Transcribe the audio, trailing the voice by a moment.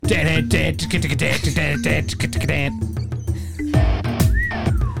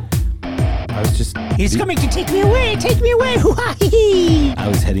I was just... He's coming to take me away. Take me away. I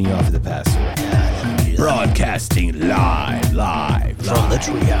was heading you off at the passer. Broadcasting live From the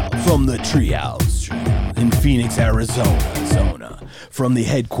treehouse. From the treehouse in Phoenix, Arizona. From the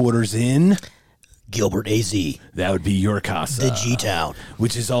headquarters in... Gilbert, AZ. That would be your casa. The G-Town.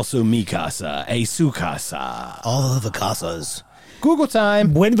 Which is also mi casa, a su casa. All of the casas. Google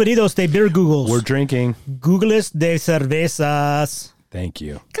time. Bienvenidos de beer Googles. We're drinking. Googles de cervezas. Thank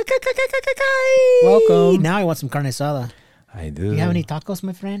you. Welcome. Now I want some carne asada. I do. You have any tacos,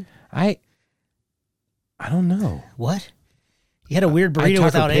 my friend? I don't know. What? You had a weird burrito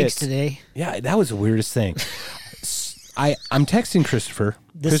without eggs today. Yeah, that was the weirdest thing. I'm texting Christopher.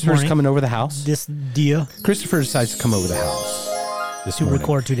 Christopher's morning. coming over the house. This dia. Christopher decides to come over the house this morning.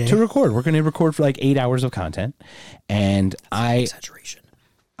 Record today. To record. We're going to record for like 8 hours of content. And Exaggeration.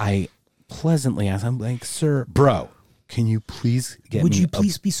 I pleasantly asked, I'm like, sir, bro, can you please get Would me you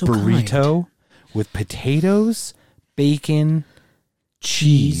please be so burrito with potatoes, bacon,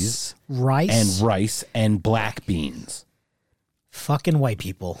 cheese, rice and black beans? Fucking white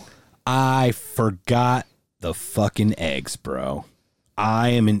people. I forgot the fucking eggs, bro. I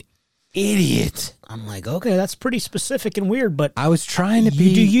am an idiot. I'm like, okay, that's pretty specific and weird, but I was trying to be...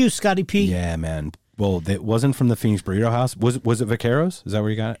 You do you, Scotty P. Yeah, man. Well, that wasn't from the Phoenix Burrito House. Was it Vaqueros? Is that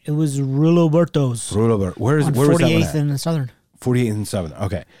where you got it? It was Ruloberto's. Where was that one 48th at? and Southern. 48th and Southern.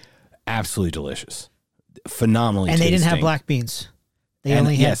 Okay. Absolutely delicious. Phenomenally And they tasting. didn't have black beans. They and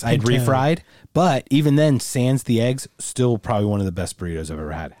only had yes, I'd pinto. refried, but even then, sans the eggs, still probably one of the best burritos I've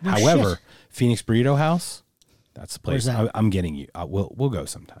ever had. No However, shit. Phoenix Burrito House, that's the place. Where's that? I'm getting you. We'll go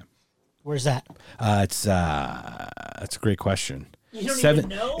sometime. Where's that? It's that's a great question. You don't even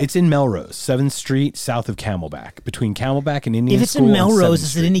know? It's in Melrose, 7th Street, south of Camelback, between Camelback and Indian If it's School. in and Melrose, 7th is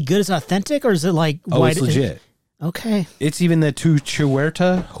Street. it any good? Is it authentic, or is it like... Oh, it's legit. Okay. It's even the Tu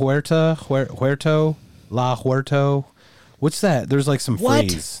Huerto, La Huerto. What's that? There's like some What?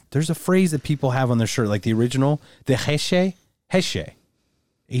 phrase. There's a phrase that people have on their shirt, like the original, the Heche, Hecheche,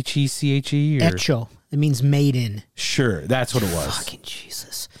 or Hecho. It means made in. Sure, that's what it was. Fucking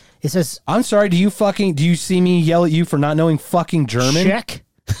Jesus. It says... I'm sorry. Do you see me yell at you for not knowing fucking German? Check.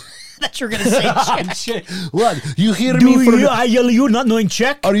 That you're going to say check. What? You hear Do me for? I yell at you not knowing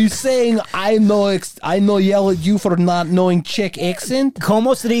Czech? Are you saying I know yell at you for not knowing Czech accent?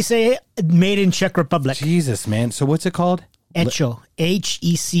 Como se dice made in Czech Republic? Jesus, man. So what's it called? Hecho.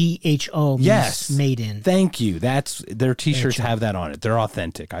 Hecho. means Yes. Made in. Thank you. That's their t-shirts Hecho. have that on it. They're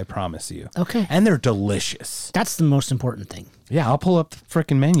authentic, I promise you. Okay. And they're delicious. That's the most important thing. Yeah, I'll pull up the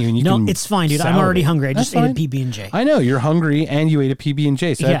freaking menu and you No, can it's fine, dude. I'm salivate. already hungry. I just That's ate a fine. PB&J. I know you're hungry and you ate a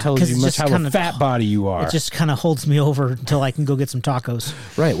PB&J, so Yeah, that tells 'cause you it's much just how kind a of- fat body you are. It just kind of holds me over until I can go get some tacos.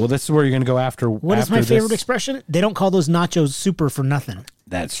 Right. Well, this is where you're going to go after. What is my favorite expression? They don't call those nachos super for nothing.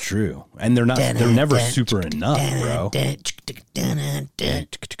 That's true, and they're not. They're never super enough, bro.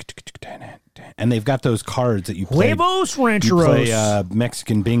 And they've got those cards that you play. Huevos You rancheros. play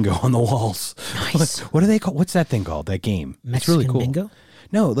Mexican bingo on the walls. Nice. What are they called? What's that thing called? That game? Mexican it's really cool. bingo?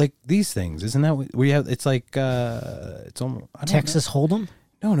 No, like these things. Isn't that what we have? It's like it's almost I don't Texas Hold'em.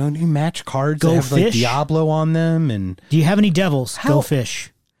 know. No, you match cards Go that have like fish? Diablo on them, and Do you have any devils? How- Go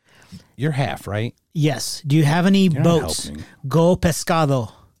fish. you're half right. Yes. Do you have any not boats? helping. Go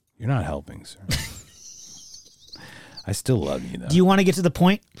pescado. You're not helping, sir. I still love you though. Do you want to get to the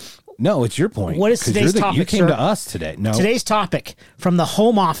point? No, it's your point. What is 'Cause today's You topic, came sir? to us today. No, Today's topic from the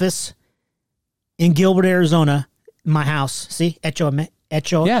home office in Gilbert, Arizona, my house. See? Echo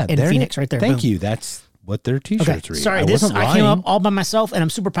yeah, in there it Phoenix is. right there. Thank Boom. you. That's what their t-shirts Okay. read. Sorry, I this wasn't I came lying. up all by myself, and I'm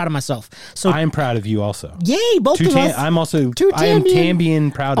super proud of myself. So, I am proud of you also. yay, both of us. I'm also. Two I am Tambian.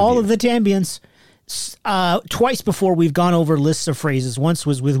 Tambian proud of all you. of the Tambians. Twice before we've gone over lists of phrases. Once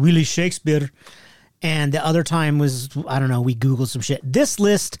was with Willie Shakespeare, and the other time was, I don't know, we Googled some shit. This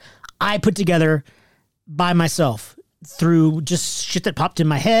list I put together by myself through just shit that popped in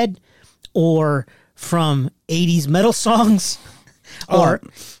my head or from 80s metal songs or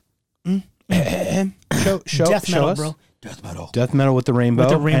show death metal, us. bro. Death metal with the rainbow.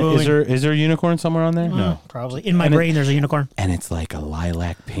 With the rainbow And is there a unicorn somewhere on there? No. Probably. In my brain, there's a unicorn. And it's like a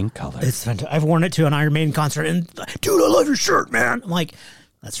lilac pink color. It's fantastic. I've worn it to an Iron Maiden concert, and dude, I love your shirt, man. I'm like,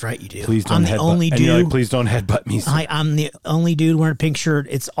 that's right, you do. Please don't I'm the headbutt. only And dude. you're like, please don't headbutt me. sir." I'm the only dude wearing a pink shirt.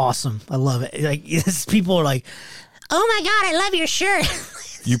 It's awesome. I love it. Like yes, people are like, "Oh my god, I love your shirt."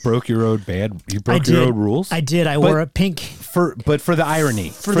 You broke your own bad. You I broke did. your own rules. I did. I wore a pink but for the irony,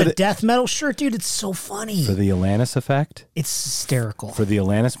 for the death metal shirt, dude. It's so funny. for the Alanis effect, It's hysterical. for the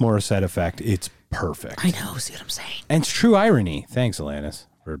Alanis Morissette effect, it's perfect. I know. See what I'm saying? And it's true irony. Thanks, Alanis,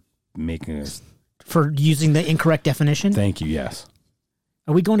 for making us. For using the incorrect definition? Thank you. Yes.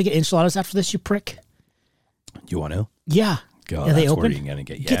 Are we going to get enchiladas after this, you prick? You want to? Yeah. God, Are they that's open? where you're gonna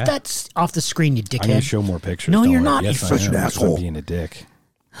get. Yeah. Get that off the screen, you dickhead. I'm gonna show more pictures. No, Don't you're worry. not, Yes, you I freaking am. asshole. I'm being a dick.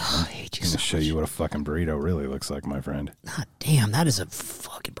 I hate you I'm so gonna show much. you what a fucking burrito really looks like, my friend. God damn, that is a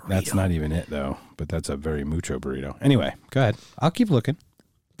fucking burrito. That's not even it though, but that's a very mucho burrito. Anyway, go ahead. I'll keep looking.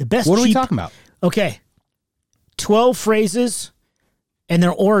 The best What are we cheap- talking about? Okay. 12 phrases and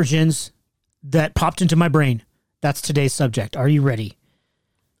their origins that popped into my brain. That's today's subject. Are you ready?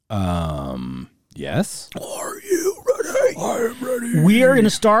 Yes. Are you ready? I am ready. We are going to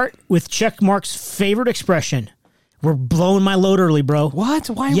start with Checkmark's favorite expression. We're blowing my load early, bro. What?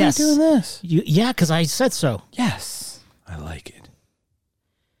 Why are Yes. we doing this? Yeah, because I said so. Yes. I like it.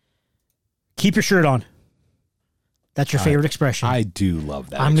 Keep your shirt on. That's your favorite expression. I do love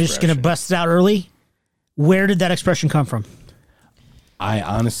that. I'm just going to bust it out early. Where did that expression come from? I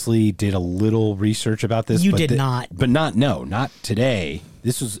honestly did a little research about this. You but did not. But not today.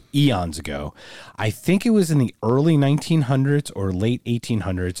 This was eons ago. I think it was in the early 1900s or late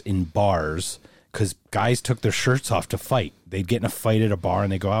 1800s in bars because guys took their shirts off to fight. They'd get in a fight at a bar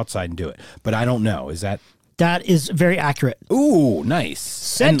and they go outside and do it. But I don't know. Is that... That is very accurate. Ooh, nice.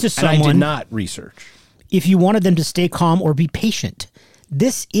 Said to And I someone- did not research. If you wanted them to stay calm or be patient.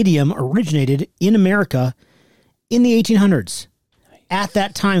 This idiom originated in America in the 1800s. At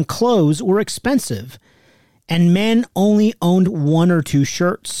that time, clothes were expensive, and men only owned one or two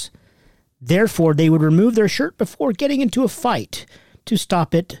shirts. Therefore, they would remove their shirt before getting into a fight to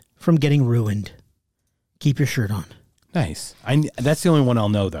stop it from getting ruined. Keep your shirt on. Nice. That's the only one I'll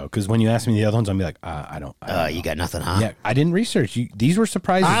know, though, because when you ask me the other ones, I'll be like, I don't know. You got nothing, huh? Yeah, I didn't research. These were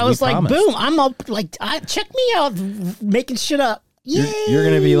surprises. I we was like, promised. boom, I'm up, like, check me out, making shit up. Yay! You're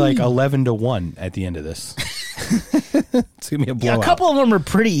going to be like 11-1 at the end of this. It's going to be a blowout. A couple of them are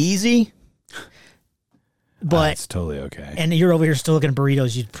pretty easy. But it's totally okay. and you're over here still looking at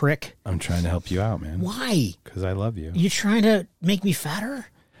burritos, you prick. I'm trying to help you out, man. Why? Because I love you. You trying to make me fatter?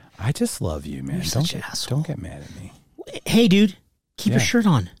 I just love you, man. You're such an asshole. Don't get mad at me. Hey, dude, keep your Yeah. shirt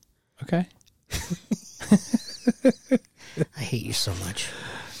on. Okay. I hate you so much.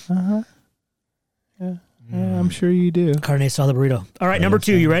 Yeah, I'm sure you do. Carne asada burrito. All right, number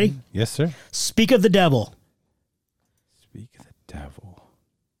 2. You ready? Yes, sir. Speak of the devil. Speak of the devil.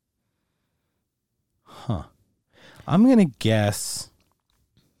 Huh. I'm going to guess.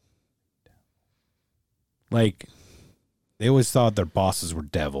 Like, they always thought their bosses were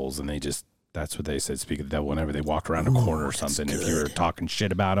devils, and that's what they said, speak of the devil, whenever they walked around a corner or something, if you were talking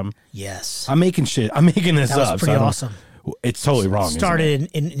shit about them. Yes. I'm making this That up. was pretty awesome. It's totally wrong. Started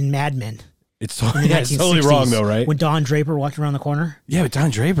in Mad Men. It's in totally, the it's totally wrong, 1960s, though, right? When Don Draper walked around the corner. Yeah, but Don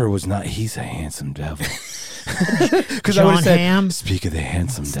Draper was not. He's a handsome devil. Because I John would say, Hamm. speak of the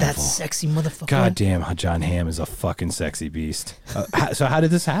handsome devil. That sexy motherfucker. God damn, John Hamm is a fucking sexy beast. So how did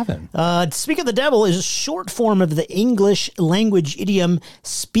this happen? Speak of the devil is a short form of the English language idiom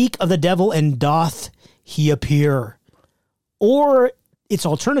 "speak of the devil and doth he appear," or its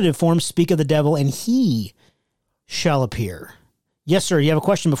alternative form "speak of the devil and he shall appear." Yes, sir. You have a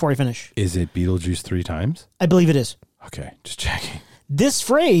question before I finish? Is it Beetlejuice 3 times? I believe it is. Okay, just checking. This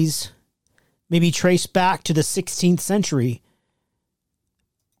phrase may be traced back to the 16th century,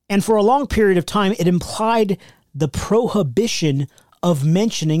 and for a long period of time, it implied the prohibition of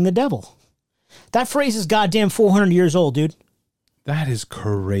mentioning the devil. That phrase is goddamn 400 years old, dude. That is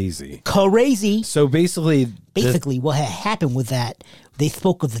crazy. Crazy. So basically, What had happened with that, they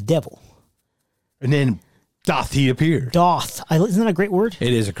spoke of the devil. and then doth he appear? Doth. Isn't that a great word?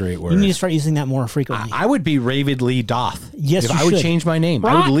 It is a great word. You need to start using that more frequently. I would be Ravid Lee Doth. Yes, if you I would should. change my name.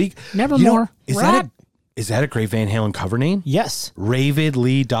 I Rod, would leak. Nevermore. Rod. Is that a great Van Halen cover name? Yes. Ravid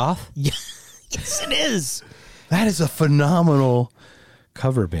Lee Doth. Yes, it is. That is a phenomenal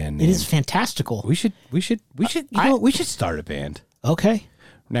cover band name. It is fantastical. We should start a band. Okay.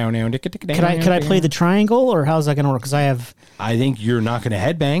 Now. Could I play the triangle, or how's that going to work? Because I think you're not going to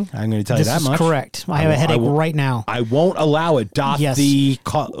headbang. I'm going to tell you that much. This is correct. I have a headache right now. I won't allow it. Doth Yes. thee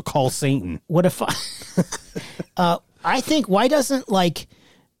call Satan. What if I think, why doesn't like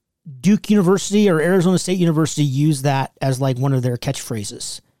Duke University or Arizona State University use that as like one of their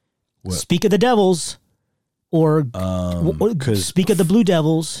catchphrases? What? Speak of the devils, or speak of the Blue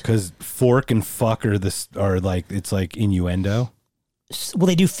Devils. Because fork and fuck are like, it's like innuendo. Well,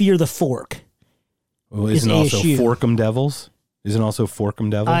 they do fear the fork. Well, isn't also ASU. Forkum Devils? Isn't also Forkum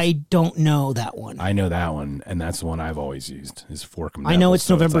Devils? I don't know that one. I know that one, and that's the one I've always used. Is Forkum Devils. I know it's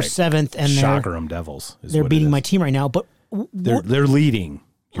So November like 7th, and Shockerum Devils. they're beating my team right now. But They're leading.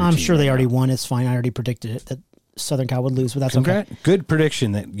 your I'm team sure they right already now. won. It's fine. I already predicted it. Southern Cal would lose, but that's okay. Good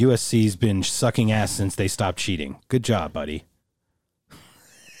prediction that USC's been sucking ass since they stopped cheating. Good job, buddy.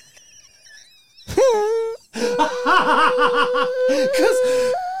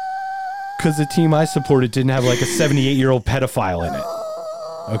 Because the team I supported didn't have like a 78-year-old pedophile in it.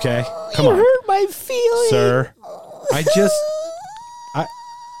 Okay? Come on. You hurt my feelings. Sir, I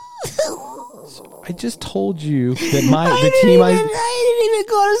just told you that the team I didn't even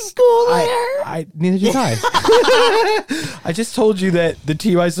go to school there. neither did I. I just told you that the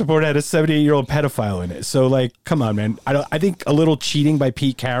team I support had a 78-year-old pedophile in it. So like, come on, man. I think a little cheating by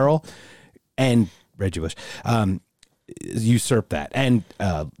Pete Carroll and Reggie Bush usurped that. And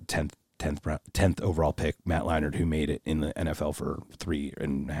 10th overall pick, Matt Leinart, who made it in the NFL for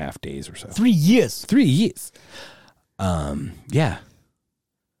 3.5 days or so. 3 years. 3 years. Yeah.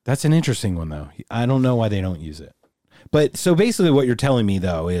 That's an interesting one, though. I don't know why they don't use it. But so basically what you're telling me,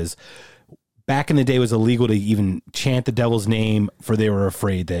 though, is back in the day it was illegal to even chant the devil's name, for they were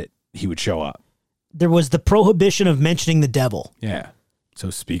afraid that he would show up. There was the prohibition of mentioning the devil. Yeah.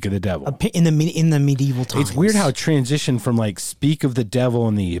 So speak of the devil. In the medieval times. It's weird how it transitioned from like speak of the devil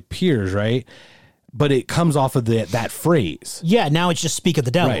and the appears, right? But it comes off of that phrase. Yeah, now it's just speak of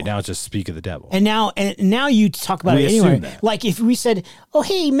the devil. Right, now it's just speak of the devil. And now you talk about We it anyway. assume that. Like if we said, "Oh,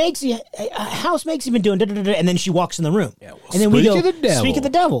 hey, Megsy, how's Megsy been doing?" Da, da, da, da, and then she walks in the room. Yeah, well, and then we speak go, of the devil. "Speak of the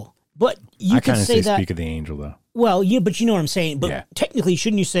devil." But you I can kind of say say that. speak of the angel, though. Well, yeah, but you know what I'm saying. But Yeah. technically,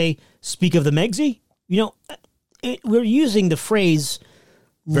 shouldn't you say "speak of the Megsy"? You know, we're using the phrase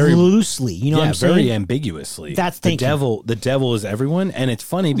Very loosely. You know what I'm saying? very ambiguously. That's the thinking. devil. The devil is everyone, and it's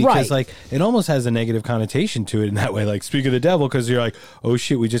funny because Right. like it almost has a negative connotation to it in that way. Like speak of the devil, because you're like, oh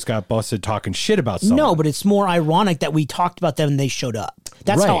shit, we just got busted talking shit about someone. No, but it's more ironic that we talked about them and they showed up.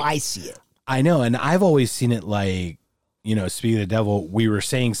 That's how Right. I see it. I know, and I've always seen it like, speak of the devil. We were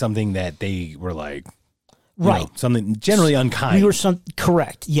saying something that they were like, Right. something generally unkind. We were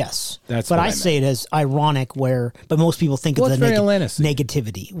correct, yes. That's but what I I say it as ironic, but most people think Well, of it's the very Atlantis-y.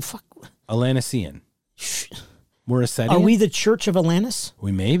 negativity. Well, fuck. Atlantean. We're a Are we the Church of Atlantis?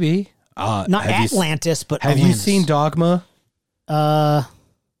 We may be. Not have Atlantis, but Have you Atlantis. seen Dogma? Boop.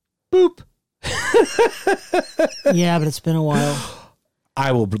 Yeah, but it's been a while.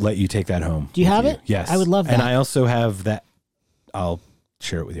 I will let you take that home. Do you with have it? Yes. I would love that. And I also have that. I'll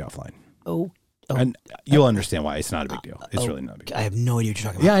share it with you offline. Oh, And you'll understand why. It's not a big deal. It's really not a big deal. I have no idea what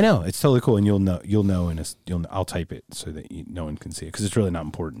you're talking about. Yeah, I know. It's totally cool. And you'll know, and I'll type it so that no one can see it, because it's really not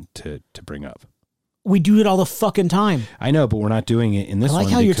important to bring up. We do it all the fucking time. I know, but we're not doing it in this I like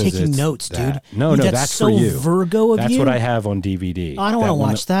one how you're because taking it's notes, that. dude. No, That's for so you. Virgo of That's you. what I have on DVD. I don't want to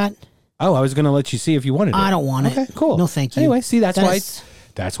watch that. Oh, I was going to let you see if you wanted it. I don't want it. Okay, cool. No, thank you. Anyway, see, that's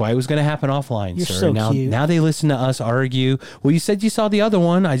That's- why it was going to happen offline, You're sir. so now, cute. now they listen to us argue. Well, you said you saw the other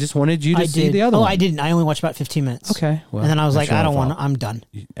one. I just wanted you to I see did. the other one. I didn't. I only watched about 15 minutes. Okay. Well, and then I was that's like, your I own don't want fault. to. I'm done.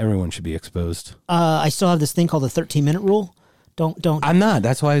 Everyone should be exposed. I still have this thing called the 13-minute rule. Don't. I'm not.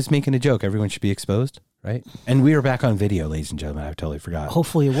 That's why I was making a joke. Everyone should be exposed, right? And we are back on video, ladies and gentlemen. I totally forgot.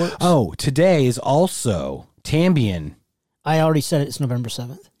 Hopefully it works. Oh, today is also Tambian. I already said it's November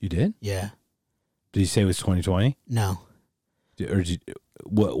 7th. You did? Yeah. Did you say it was 2020? No. Or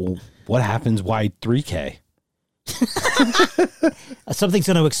what happens? Why 3K? Something's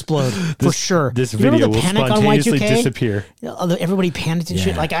going to explode for sure. This You remember video the will panic on spontaneously Y2K? disappear. Everybody panicked and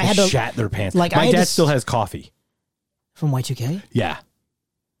shit. Like I had to shat their pants. like, I My had dad to still has coffee. from Y2K. Yeah,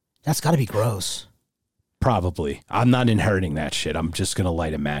 That's got to be gross. probably. I'm not inheriting that shit. I'm just gonna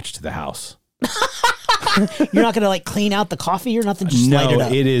light a match to the house. You're not going to like clean out the coffee or nothing. Just light it No,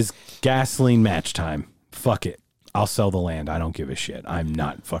 up. it is gasoline match time. Fuck it. I'll sell the land. I don't give a shit. I'm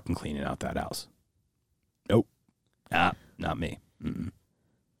not fucking cleaning out that house. Nope. Not me. Mm-mm.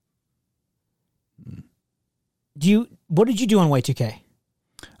 What did you do on Y2K?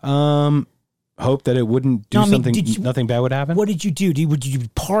 Hope that it wouldn't do No, I mean, something. did you- Nothing bad would happen. What did you do? Did you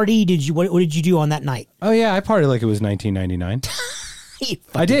party? What did you do on that night? Oh yeah, I partied like it was 1999.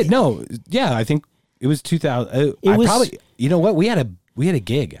 I did. No, yeah, I think it was 2000. It was- probably. You know what? We had a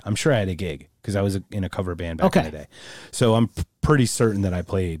gig. I'm sure I had a gig because I was in a cover band back in Okay. the day. So I'm pretty certain that I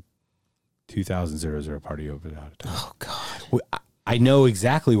played 2000 Party Over the Out of Time. Oh God. I know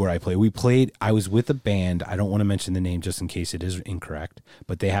exactly where I played. We played. I was with a band. I don't want to mention the name just in case it is incorrect,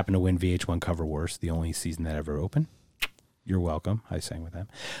 but they happened to win VH1 Cover Wars, the only season that ever opened. You're welcome. I sang with them.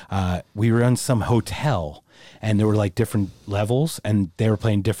 We were in some hotel, and there were like different levels, and they were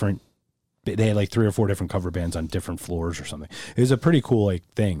playing different. They had like 3 or 4 different cover bands on different floors or something. It was a pretty cool like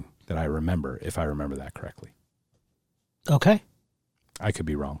thing that I remember, if I remember that correctly. Okay. I could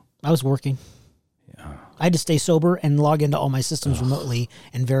be wrong. I was working. I had to stay sober and log into all my systems remotely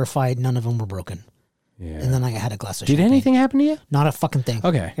and verify none of them were broken. And then I had a glass of Did champagne. anything happen to you? Not a fucking thing.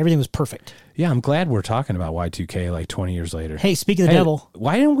 Okay. Everything was perfect. Yeah, I'm glad we're talking about Y2K like 20 years later. Hey, speaking of the devil.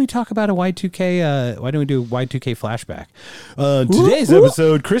 Why didn't we talk about a Y2K? Why don't we do a Y2K flashback? Today's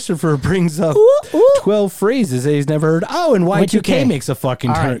episode, Christopher brings up 12 phrases that he's never heard. Oh, and Y2K makes a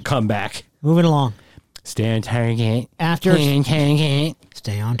fucking comeback. Moving along. Stay on target. After.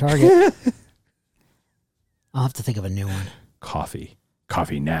 Stay on target. I'll have to think of a new one. Coffee.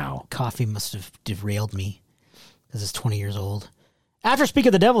 Coffee now. Coffee must have derailed me because it's 20 years old. After Speak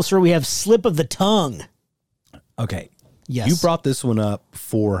of the Devil, sir, we have Slip of the Tongue. Okay. Yes. You brought this one up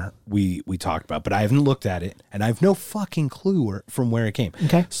before we talked about, but I haven't looked at it, and I have no fucking clue from where it came.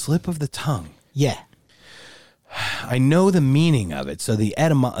 Okay. Slip of the tongue. Yeah. I know the meaning of it. So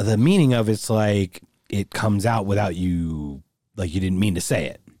the meaning of it's like it comes out without you, like you didn't mean to say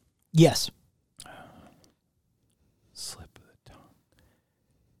it. Yes. Slip of the tongue.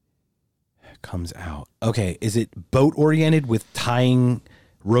 It comes out. Okay. Is it boat oriented with tying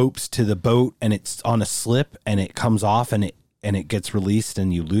ropes to the boat and it's on a slip and it comes off and it gets released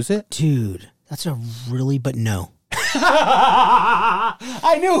and you lose it? Dude, that's a really, but no.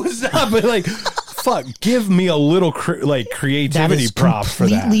 I knew it was not, but like, fuck, give me a little creativity prop for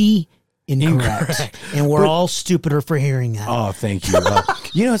that. Completely incorrect. And we're all stupider for hearing that. Oh, thank you.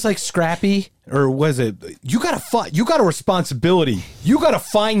 It's like Scrappy, or was it? You got a responsibility. You got to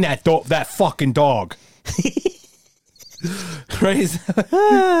find that fucking dog. Right?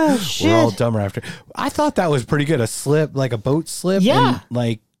 Shit. We're all dumber after. I thought that was pretty good. A slip, like a boat slip. Yeah. And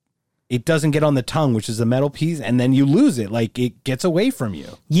like it doesn't get on the tongue, which is the metal piece, and then you lose it. Like it gets away from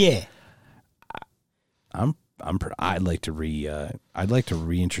you. Yeah. I'd like to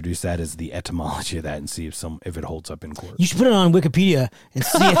reintroduce that as the etymology of that and see if it holds up in court. You should put it on Wikipedia and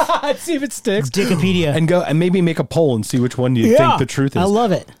see if it sticks. Wikipedia. And go and maybe make a poll and see which one you think the truth is. I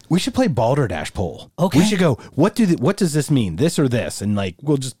love it. We should play Balderdash poll. Okay. We should go, what does this mean? This or this? And like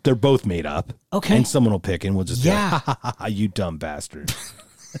they're both made up. Okay. And someone will pick and we'll just be like, ha, ha, ha, ha, you dumb bastard.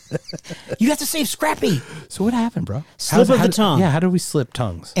 You have to save Scrappy. So what happened, bro? Slip of the tongue. Yeah, how do we slip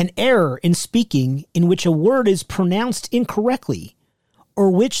tongues? An error in speaking in which a word is pronounced incorrectly or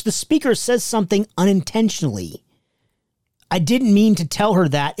which the speaker says something unintentionally. I didn't mean to tell her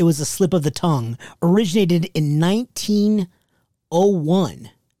that. It was a slip of the tongue. Originated in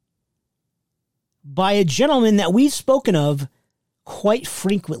 1901 by a gentleman that we've spoken of quite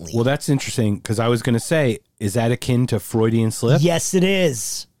frequently. Well, that's interesting because I was going to say, is that akin to Freudian slip? Yes, it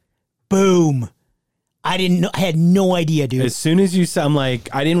is. Boom. I didn't know. I had no idea, dude. As soon as you said, I'm like,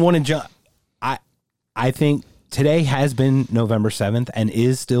 I didn't want to jump. I think today has been November 7th and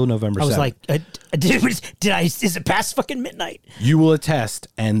is still November 7th. I was like, is it past fucking midnight? You will attest,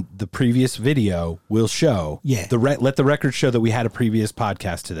 and the previous video will show. Yeah. Let the record show that we had a previous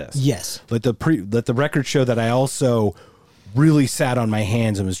podcast to this. Yes. Let the record show that I also really sat on my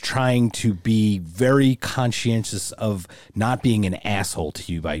hands and was trying to be very conscientious of not being an asshole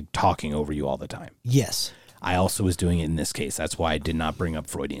to you by talking over you all the time. Yes. I also was doing it in this case. That's why I did not bring up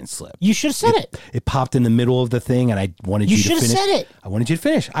Freudian slip. You should have said it. It popped in the middle of the thing, and I wanted you to finish. You should have said it. I wanted you to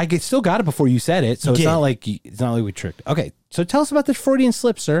finish. Still got it before you said it, so it's not like we tricked. Okay, so tell us about the Freudian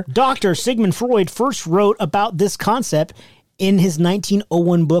slip, sir. Dr. Sigmund Freud first wrote about this concept in his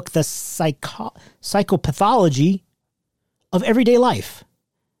 1901 book, The Psychopathology of Everyday Life.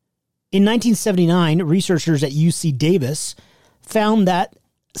 In 1979, researchers at UC Davis found that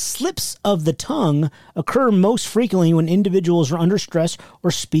slips of the tongue occur most frequently when individuals are under stress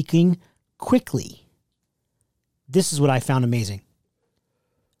or speaking quickly. This is what I found amazing.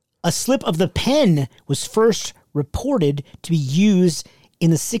 A slip of the pen was first reported to be used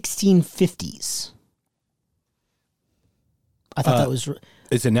in the 1650s. I thought that was...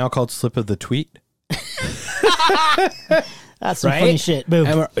 Is it now called slip of the tweet? That's some funny shit.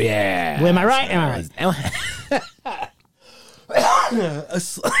 Boom. Yeah. Well, am I right? Am I right? A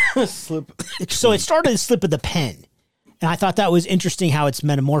slip. So it started as slip of the pen. And I thought that was interesting how it's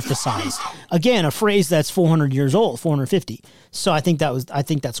metamorphosized. Again, a phrase that's 400 years old, 450. So I think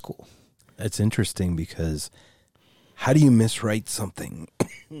that's cool. That's interesting because how do you miswrite something?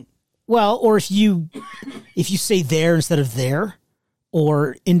 Well, or if you say there instead of there,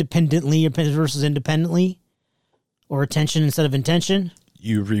 or independently versus independently, or attention instead of intention.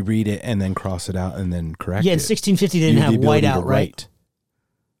 You reread it and then cross it out and then correct it. Yeah, in 1650 they didn't have whiteout, right?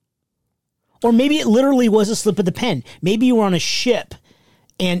 Or maybe it literally was a slip of the pen. Maybe you were on a ship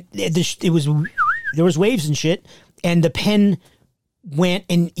and there was waves and shit, and the pen went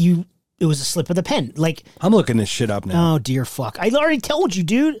and it was a slip of the pen. Like, I'm looking this shit up now. Oh dear fuck! I already told you,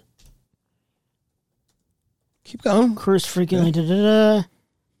 dude. Keep going. Curse frequently. Da, da, da.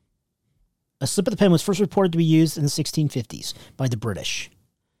 A slip of the pen was first reported to be used in the 1650s by the British.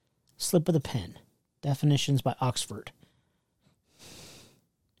 Slip of the pen. Definitions by Oxford.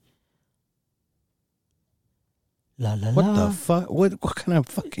 La, la, What la. the fuck? What kind of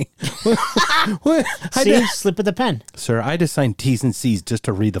fucking... See, slip of the pen. Sir, I just signed T's and C's just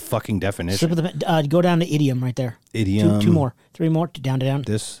to read the fucking definition. Slip of the pen. Go down to idiom right there. Idiom. Two more. Three more. Down.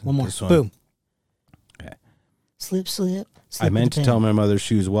 One more. This one. Boom. Okay. Slip. I meant to tell my mother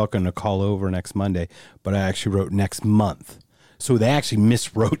she was welcome to call over next Monday, but I actually wrote next month. So they actually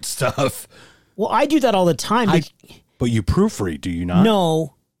miswrote stuff. Well, I do that all the time. But you proofread, do you not?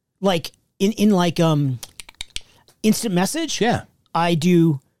 No. Like, in like, instant message? Yeah. I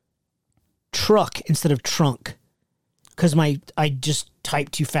do truck instead of trunk. Because I just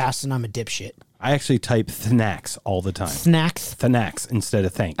type too fast and I'm a dipshit. I actually type thnax all the time. Thnax? Thnax instead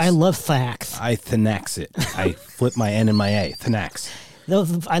of thanks. I love thnax. I thnax it. I flip my N and my A. Thnax.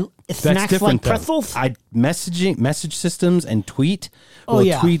 That's That's different, like though. pretzels? Message systems and tweet.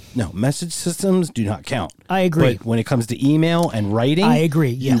 Message systems do not count. I agree. But when it comes to email and writing, I agree,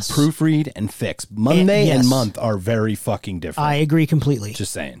 yes. You proofread and fix. Monday Yes. and month are very fucking different. I agree completely.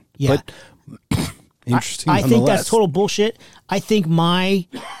 Just saying. Yeah. But interesting. I think that's nonetheless. total bullshit. I think my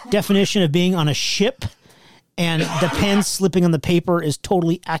definition of being on a ship and the pen slipping on the paper is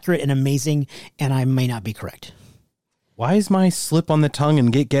totally accurate and amazing, and I may not be correct. Why is my slip on the tongue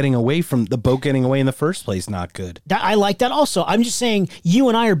and getting away from the boat getting away in the first place not good? I like that also. I'm just saying you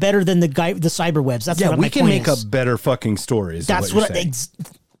and I are better than the cyberwebs. That's what we my can point make is. up better fucking stories. That's what what you're saying.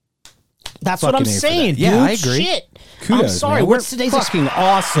 that's what I'm Fucking A for that. saying. Yeah, dude. I agree. Shit. Kudos, I'm sorry. man. What's We're today's fucking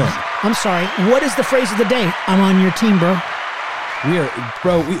awesome. I'm sorry. What is the phrase of the day? I'm on your team, bro.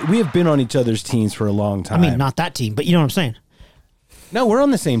 We have been on each other's teams for a long time. I mean, not that team, but you know what I'm saying. No, we're on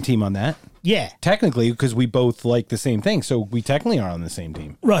the same team on that. Yeah. Technically, because we both like the same thing, so we technically are on the same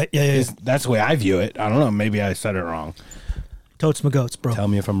team. Right. Yeah. That's the way I view it. I don't know. Maybe I said it wrong. Totes my goats, bro. Tell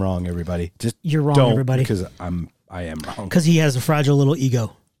me if I'm wrong, everybody. Just You're wrong, don't, everybody. because I am wrong. Because he has a fragile little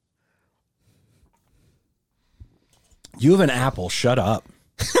ego. You have an apple. Shut up.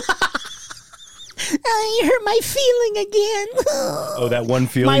 You hurt my feeling again. Oh, that one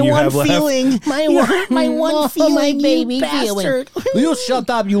feeling My you one have left. feeling. You hurt my one feeling, my you baby bastard. You shut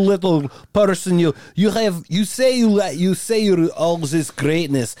up, you little person. You say you're all this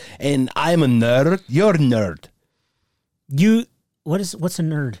greatness, and I'm a nerd. You're a nerd. What's a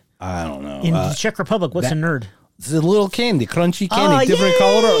nerd? I don't know. In the Czech Republic, what's a nerd? It's a little candy, crunchy candy, Oh, different yay!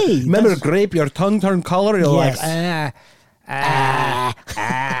 color. Remember That's- grape? Your tongue turned color. You're Yes.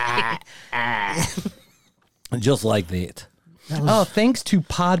 just like that. Oh, thanks to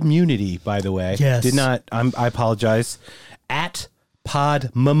Podmunity, by the way. Yes. I apologize. At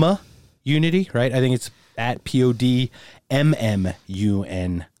Podmuma Unity, right? I think it's at PODMMUNITY.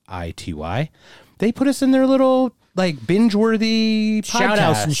 They put us in their little like binge-worthy Shout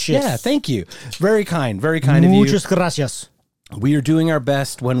outs podcast. and shit. Yeah, thank you. Very kind of you. Muchas gracias. We are doing our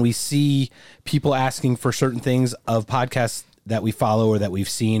best when we see people asking for certain things of podcasts that we follow or that we've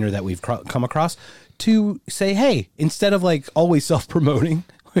seen or that we've come across to say, hey, instead of like always self-promoting,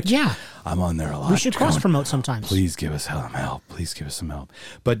 which Yeah. I'm on there a lot. We should cross promote sometimes. Please give us some help. Please give us some help.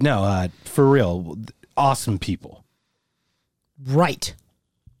 But no, for real, awesome people. Right.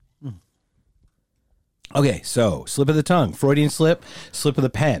 Okay, so slip of the tongue, Freudian slip, slip of the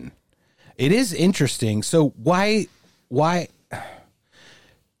pen. It is interesting. So why,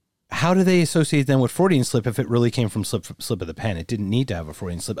 how do they associate them with Freudian slip if it really came from slip of the pen? It didn't need to have a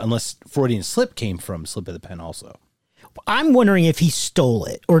Freudian slip unless Freudian slip came from slip of the pen also. I'm wondering if he stole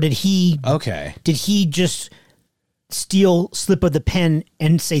it or did he just steal slip of the pen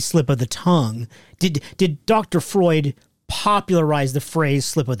and say slip of the tongue? Did Dr. Freud popularize the phrase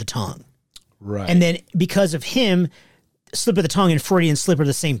slip of the tongue? Right. And then because of him, slip of the tongue and Freudian slip are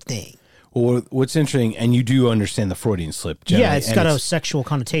the same thing. Well, what's interesting, and you do understand the Freudian slip generally. Yeah, it's and got a sexual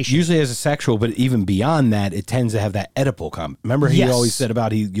connotation. usually as a sexual, but even beyond that, it tends to have that Oedipal Remember he Yes. always said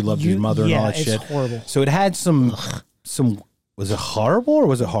about you loved your mother and all that it's shit? horrible. So it had some, was it horrible or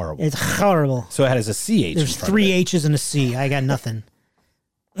was it horrible? It's horrible. So it has a CH. There's in front 3 of it. H's and a C. I got nothing.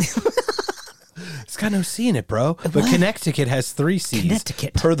 It's got no C in it, bro. But Connecticut has 3 C's.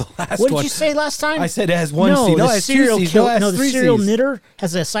 Connecticut. Per the last What one. did you say last time? I said it has 1 no, C. No, the it has 2 serial C's. kill- No, it has no, the 3 serial C's. knitter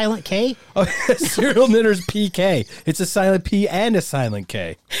has a silent K. Oh, serial knitter's PK. It's a silent P and a silent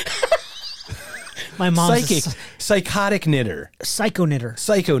K. My mom's Psychotic knitter. psycho knitter.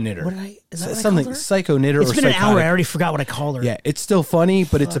 Psycho knitter. What did I? Is that what I Something called her? psycho knitter It's or been an psychotic. hour. I already forgot what I called her. Yeah, it's still funny,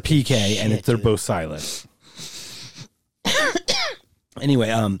 but it's a PK, and shit, they're dude. both silent.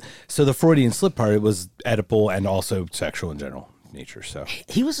 Anyway, so the Freudian slip part, it was Oedipal and also sexual in general. nature. So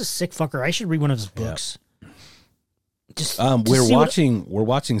He was a sick fucker. I should read one of his books. Just we're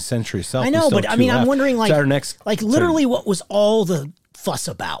watching Century Self. I know, but I mean, I'm wondering, like, our next, literally, what was all the fuss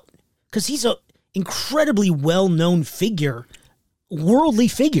about? Because he's a incredibly well-known figure, worldly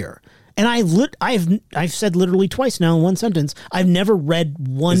figure, and I've said literally twice now in one sentence. I've never read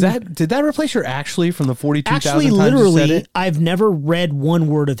one. Did that replace your actually from the 42,000 actually times literally? you said it? I've never read one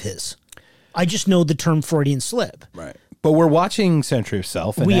word of his. I just know the term Freudian slip. Right. But we're watching Century of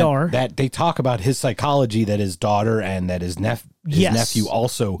Self. And that they talk about his psychology, that his daughter and that his nephew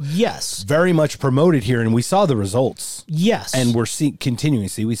also very much promoted here. And we saw the results. Yes. And we're continuing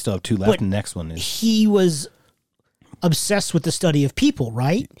to see. We still have 2 left. And the next one is. He was obsessed with the study of people,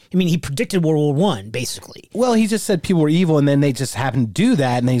 right? I mean, he predicted World War I, basically. Well, he just said people were evil, and then they just happened to do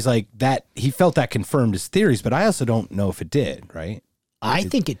that. And he's like, that he felt that confirmed his theories. But I also don't know if it did, right? I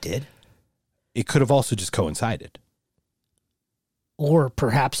think it did. It could have also just coincided. Or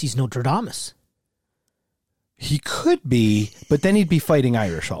perhaps he's Nostradamus. He could be, but then he'd be fighting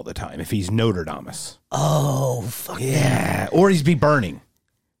Irish all the time if he's Nostradamus. Oh, fuck yeah. Or he'd be burning.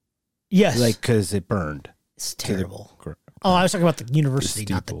 Yes. Like, because it burned. It's terrible. I was talking about the university,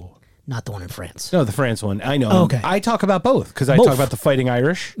 not the one in France. No, the France one. I know. Oh, okay. I talk about both, because I talk about the fighting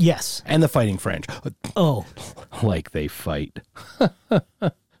Irish. Yes. And the fighting French. Oh. Like they fight.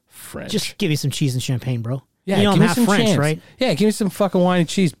 French. Just give me some cheese and champagne, bro. Yeah, you know, give I'm me some French, chance. right? Yeah, give me some fucking wine and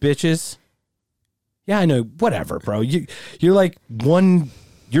cheese, bitches. Yeah, I know. Whatever, bro. You're like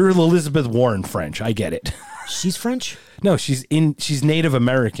you're Elizabeth Warren French. I get it. She's French? No, she's Native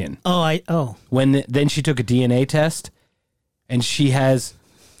American. Then she took a DNA test, and she has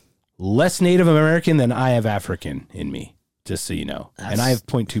less Native American than I have African in me, just so you know. And I have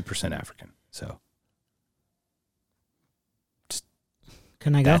 0.2% African. So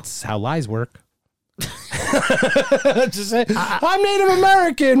can I go? That's how lies work. Just say, I'm Native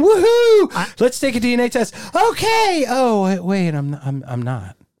American. Woohoo! Let's take a DNA test. Okay. Oh, wait, I'm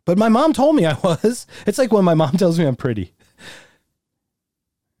not. But my mom told me I was. It's like when my mom tells me I'm pretty.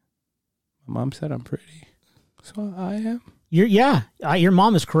 My mom said I'm pretty. So I am. Your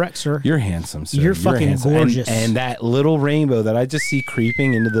mom is correct, sir. You're handsome, sir. You're fucking handsome. gorgeous. And that little rainbow that I just see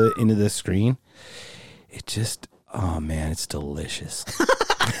creeping into the screen, it just, oh man, it's delicious.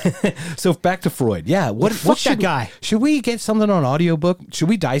 So back to Freud. Yeah. What that guy? Should we get something on audiobook? Should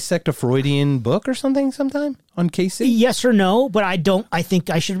we dissect a Freudian book or something sometime on KC? Yes or no, but I think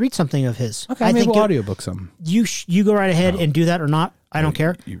I should read something of his. Okay, maybe we'll audiobook some. You go right ahead and do that or not. I don't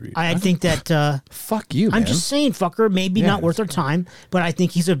care. I think that fuck you, man. I'm just saying, fucker, maybe not worth our time, but I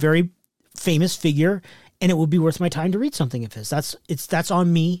think he's a very famous figure and it would be worth my time to read something of his. That's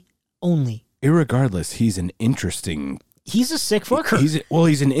on me only. Irregardless, he's an interesting. He's a sick fucker.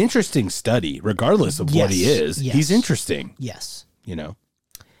 He's an interesting study, regardless of what he is. Yes. He's interesting. Yes. You know?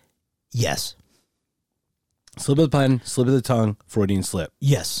 Yes. Slip of the pen, slip of the tongue, Freudian slip.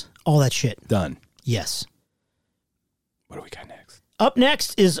 Yes. All that shit. Done. Yes. What do we got next? Up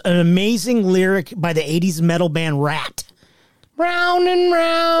next is an amazing lyric by the 80s metal band Rat. Round and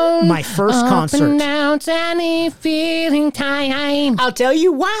round. My first concert. And down, any feeling time. I'll tell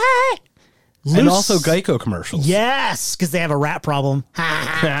you why. And also Geico commercials. Yes, because they have a rat problem.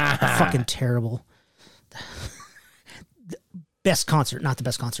 Fucking terrible. Best concert, not the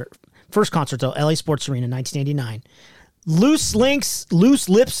best concert. First concert, though, LA Sports Arena, 1989. Loose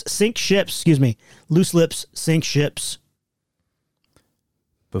lips sink ships. Excuse me. Loose lips sink ships.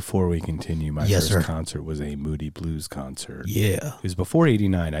 Before we continue, my first concert was a Moody Blues concert. Yeah. It was before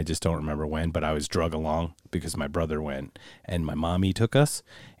 89. I just don't remember when, but I was drug along because my brother went and my mommy took us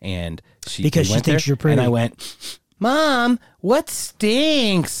and she thinks you're pretty. And I went, Mom, what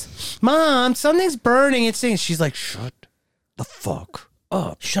stinks? Mom, something's burning. It stinks. She's like, shut the fuck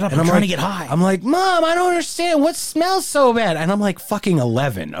up. Shut up. I'm trying to get high. I'm like, Mom, I don't understand. What smells so bad? And I'm like fucking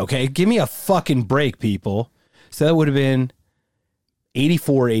 11. Okay. Give me a fucking break, people. So that would have been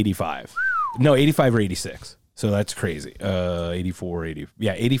 84, 85. No, 85 or 86. So that's crazy. 84, 80.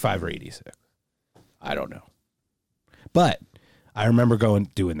 Yeah, 85 or 86. I don't know. But I remember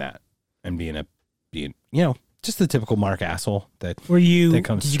doing that and being, just the typical Mark asshole that Were you, that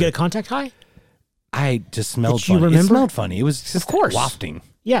comes did you get a contact high? I just smelled Did you funny. remember? It smelled funny. It was just Of course. wafting.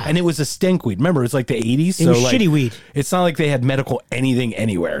 Yeah. And it was a stink weed. Remember, it's like the 80s. It was shitty weed. It's not like they had medical anything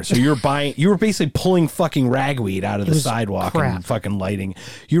anywhere. So you were basically pulling fucking ragweed out of the sidewalk and fucking lighting.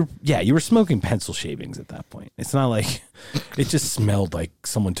 You were smoking pencil shavings at that point. It's not like, it just smelled like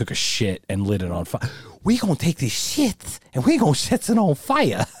someone took a shit and lit it on fire. We gonna take this shit and we gonna set it on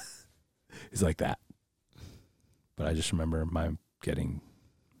fire. It's like that. But I just remember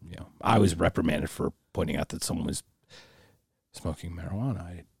I was reprimanded for pointing out that someone was smoking marijuana.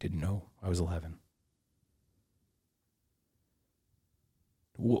 I didn't know I was 11.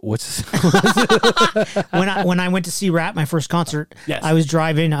 What's when I went to see Rat, my first concert, Yes. I was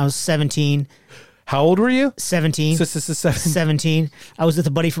driving. I was 17. How old were you? 17. 17. 17. I was with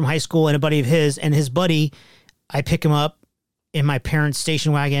a buddy from high school and a buddy of his, and his buddy, I pick him up in my parents'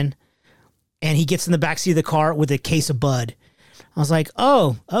 station wagon, and he gets in the backseat of the car with a case of Bud. I was like,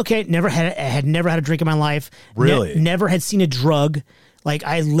 oh, okay. Had never had a drink in my life. Really? Never had seen a drug. Like,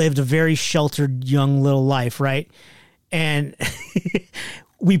 I lived a very sheltered young little life, right? And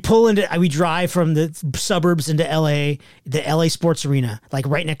we drive from the suburbs into LA, the LA Sports Arena, like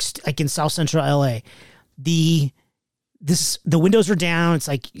right next, like in South Central LA. The windows are down. It's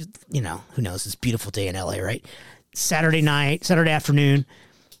like, you know, who knows? It's a beautiful day in LA, right? Saturday afternoon,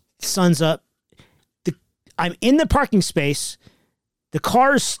 sun's up. I'm in the parking space. The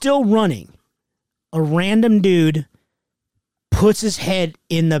car is still running. A random dude puts his head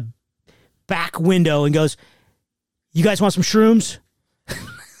in the back window and goes, "You guys want some shrooms?"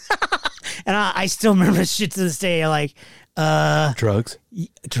 And I still remember this shit to this day. Like, drugs?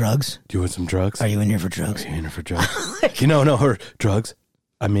 Drugs? Do you want some drugs? Are you in here for drugs? Are you in here for drugs? No, drugs.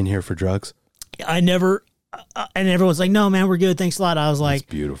 I'm in here for drugs. And everyone's like, "No, man, we're good. Thanks a lot." I was like,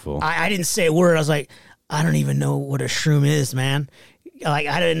 That's beautiful. I didn't say a word. I was like, I don't even know what a shroom is, man. Like,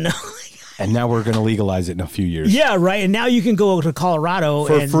 I didn't know. And now we're going to legalize it in a few years. Yeah, right. And now you can go to Colorado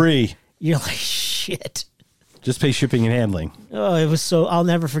for free. You're like, shit. Just pay shipping and handling. Oh, I'll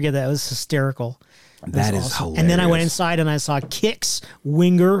never forget that. It was hysterical. That is hilarious. And then I went inside and I saw Kix,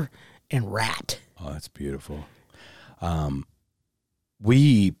 Winger, and Rat. Oh, that's beautiful.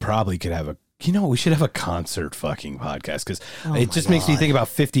 We probably could have we should have a concert fucking podcast because it just makes me think about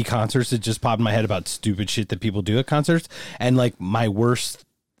 50 concerts that just pop in my head about stupid shit that people do at concerts. And like my worst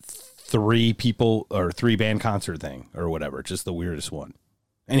 3 band concert thing or whatever, just the weirdest one.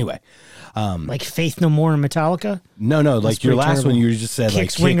 Anyway, like Faith No More and Metallica. No, like your last one, you just said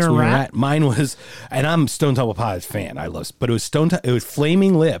Kix, like Winger, and Rat. Mine was, and I'm Stone Temple Pilots fan. I love, but it was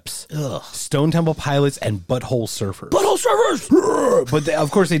Flaming Lips, Stone Temple Pilots, and Butthole Surfers. Butthole Surfers. But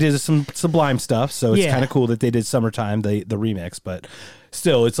of course they did some Sublime stuff, so it's Yeah. kind of cool that they did Summertime, the remix. But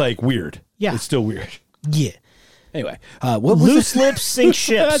still, it's like weird. Yeah, it's still weird. Yeah. Anyway, what was Loose Lips Sink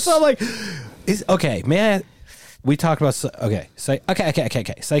Ships. That's all like. Okay, man. We talked about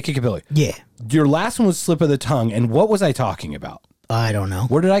psychic ability. Yeah. Your last one was slip of the tongue, and what was I talking about? I don't know.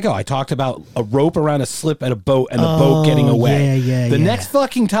 Where did I go? I talked about a rope around a slip at a boat and the boat getting away. Yeah. The next one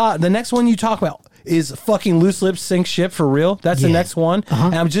you talk about is fucking loose lips sink ship for real. That's the next one.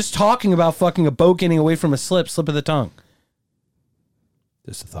 And I'm just talking about fucking a boat getting away from a slip of the tongue.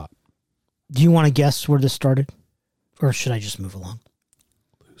 Just a thought. Do you want to guess where this started? Or should I just move along?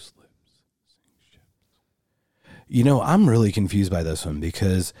 Loose lips sink ship. I'm really confused by this one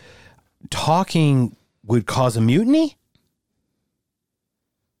because talking would cause a mutiny?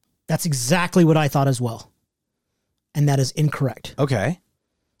 That's exactly what I thought as well. And that is incorrect. Okay.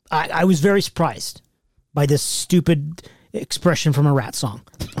 I was very surprised by this stupid expression from a Rat song.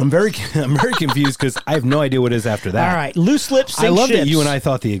 I'm very confused because I have no idea what is after that. All right. Loose lips sink I love ships. that you and I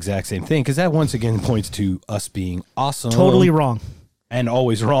thought the exact same thing because that once again points to us being awesome. Totally wrong. And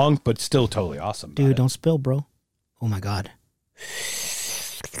always wrong, but still totally awesome. Dude, don't spill, bro. Oh, my God.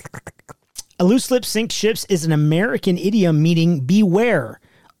 A loose lip sink ships is an American idiom meaning beware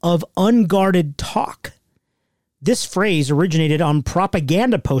of unguarded talk. This phrase originated on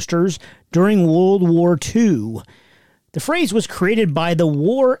propaganda posters during World War II. The phrase was created by the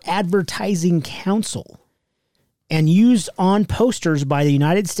War Advertising Council and used on posters by the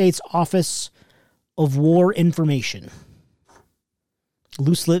United States Office of War Information.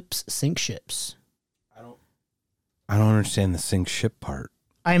 Loose lips sink ships. I don't understand the sink ship part.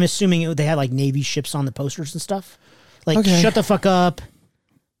 I'm assuming they had like Navy ships on the posters and stuff. Like, Okay. Shut the fuck up.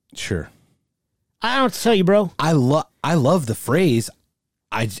 Sure. I don't know what to tell you, bro. I love the phrase.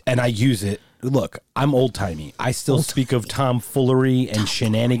 I use it. Look, I'm old timey. I still speak of tomfoolery and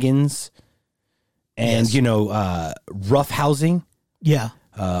shenanigans, and roughhousing. Yeah.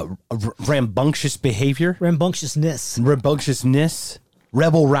 Rambunctious behavior, Rambunctiousness.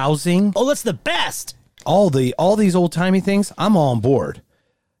 rebel rousing. Oh, that's the best. All these old timey things. I'm all on board,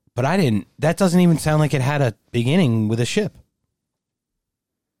 but I didn't. That doesn't even sound like it had a beginning with a ship.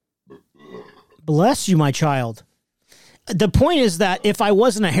 Bless you, my child. The point is that if I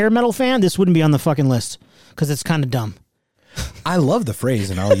wasn't a hair metal fan, this wouldn't be on the fucking list because it's kind of dumb. I love the phrase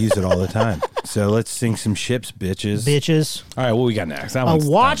and I'll use it all the time. So let's sink some ships, bitches. All right, what we got next? A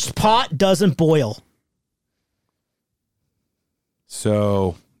watched pot doesn't boil.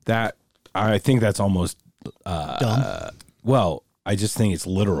 So that I think that's almost Dumb. Well, I just think it's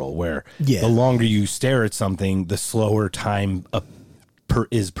literal, where Yeah. the longer you stare at something, the slower time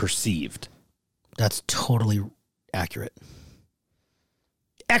is perceived. That's totally accurate.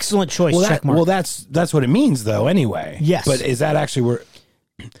 Excellent choice. Well, check mark. that's what it means, though. Anyway, Yes. But is that actually where?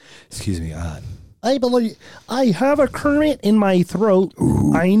 Excuse me. I believe I have a Kermit in my throat.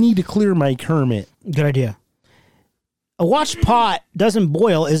 Ooh. I need to clear my Kermit. Good idea. A watched pot doesn't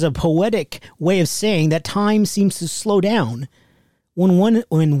boil is a poetic way of saying that time seems to slow down when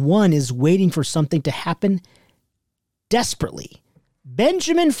one is waiting for something to happen desperately.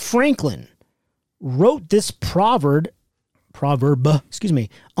 Benjamin Franklin wrote this proverb,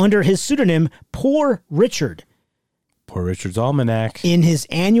 under his pseudonym Poor Richard. Poor Richard's Almanac. In his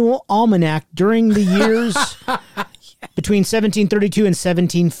annual almanac during the years between 1732 and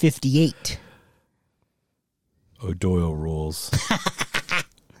 1758. O'Doyle rules.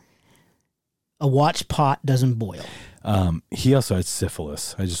 A watched pot doesn't boil. He also had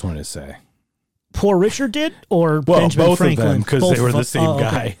syphilis. I just wanted to say. Poor Richard did, or Well, Benjamin both Franklin? of them, because Both they were of the them. same Oh, okay.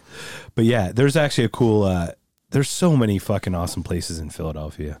 guy. But yeah, there's actually a cool. There's so many fucking awesome places in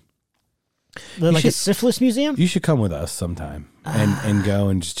Philadelphia. Like a syphilis museum? You should come with us sometime and go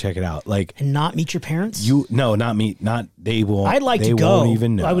and just check it out. Like, And not meet your parents? no, not me. Not they won't. I'd like they to go. Won't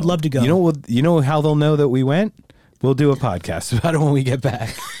even know. I would love to go. You know how they'll know that we went? We'll do a podcast about it when we get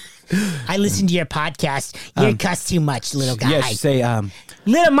back. I listened to your podcast. You cuss too much, little guy. Yeah, say,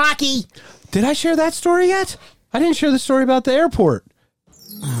 Little Maki. did I share that story yet? I didn't share the story about the airport.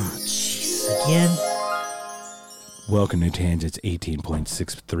 Oh, jeez. Again? Welcome to Tangents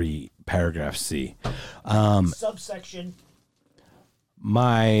 18.63, paragraph C. Subsection.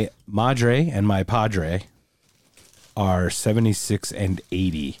 My madre and my padre are 76 and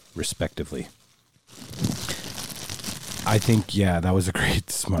 80, respectively. I think, yeah, that was a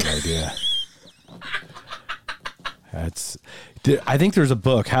great, smart idea. I think there's a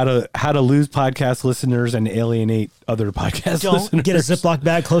book, how to lose podcast listeners and alienate other podcast Don't listeners. get a Ziploc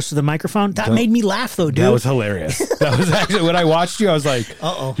bag close to the microphone. That made me laugh, though, dude. That was hilarious. That was actually, when I watched you, I was like,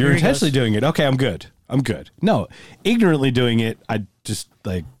 Uh-oh, you're here he intentionally goes. doing it. Okay, I'm good. No, ignorantly doing it, I just,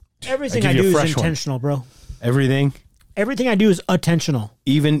 like, Everything I I give you do a is fresh one. intentional, bro. Everything. Everything I do is attentional.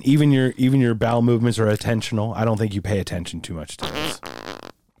 Even your bowel movements are attentional. I don't think you pay attention too much to this.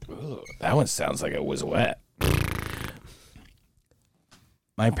 Ooh, that one sounds like it was wet.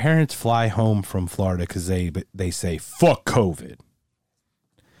 My parents fly home from Florida because they say fuck COVID.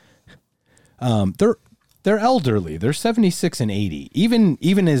 They're elderly. They're 76 and 80.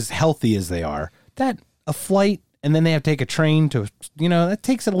 Even as healthy as they are, that a flight and then they have to take a train to, that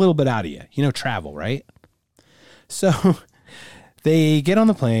takes it a little bit out of you. Travel, right? So they get on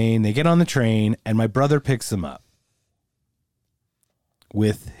the plane, they get on the train, and my brother picks them up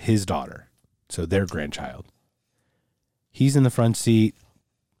with his daughter, so their grandchild. He's in the front seat.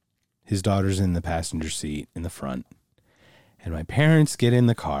 His daughter's in the passenger seat in the front. And my parents get in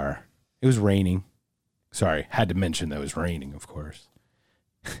the car. It was raining. Sorry, had to mention that it was raining, of course.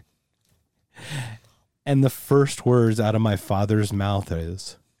 And the first words out of my father's mouth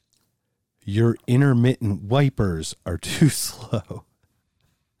is, "Your intermittent wipers are too slow."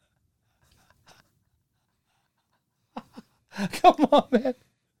 Come on, man.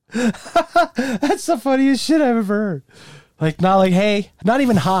 That's the funniest shit I've ever heard. Like, not like, hey, not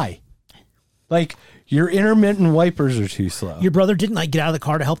even hi. Like, your intermittent wipers are too slow. Your brother didn't get out of the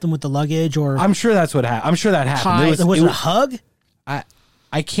car to help them with the luggage, or I'm sure that's what happened. I'm sure that happened. hi, was it a hug?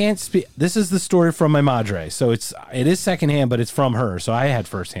 I can't speak. This is the story from my madre, so it is secondhand, but it's from her. So I had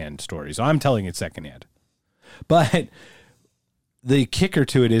firsthand stories. So I'm telling it secondhand. But the kicker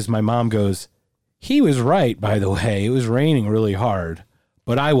to it is my mom goes, "He was right, by the way. It was raining really hard,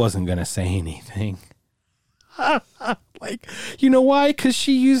 but I wasn't going to say anything." Like, you know why? Because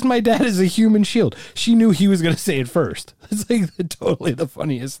she used my dad as a human shield. She knew he was going to say it first. It's like totally the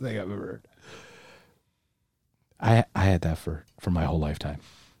funniest thing I've ever heard. I had that for my whole lifetime.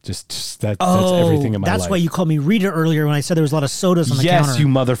 Just that's everything in my life. That's why you called me Rita earlier when I said there was a lot of sodas on the counter. Yes, you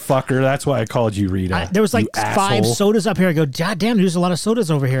motherfucker. That's why I called you Rita. There was like you 5 asshole. sodas up here. I go, God damn, there's a lot of sodas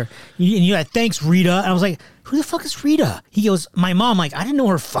over here. And you had, thanks, Rita. And I was like, who the fuck is Rita? He goes, my mom. Like, I didn't know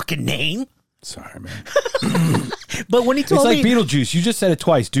her fucking name. Sorry, man. But when he told It's me, like Beetlejuice. You just said it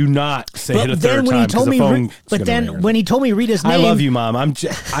twice. Do not say it a third time. When he told me Rita's name, I love you, Mom.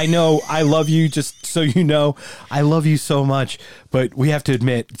 I know I love you. Just so you know, I love you so much. But we have to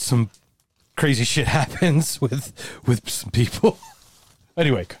admit, some crazy shit happens with some people.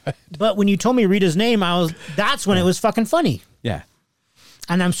 Anyway, go ahead. But when you told me Rita's name, that's when it was fucking funny. Yeah.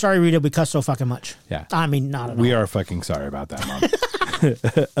 And I'm sorry, Rita, we cuss so fucking much. Yeah. I mean, not at all. We are fucking sorry about that, Mom.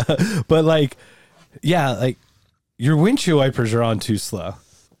 But Your windshield wipers are on too slow.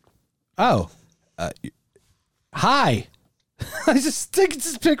 Oh. Hi. I just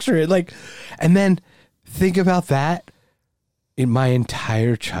picture it. Like, and then think about that in my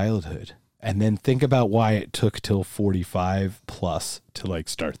entire childhood. And then think about why it took till 45 plus to like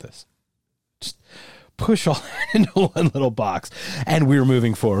start this. Just push all into one little box. And we're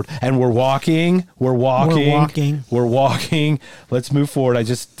moving forward. And we're walking. Let's move forward.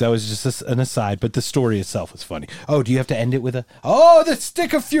 That was just an aside, but the story itself was funny. Oh, do you have to end it with the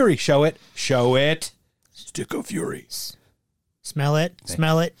stick of fury? Show it. Stick of fury. Smell it.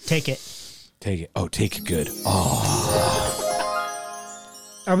 Take it. Oh, take it good. Oh.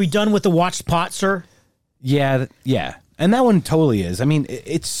 Are we done with the watched pot, sir? Yeah. And that one totally is. I mean,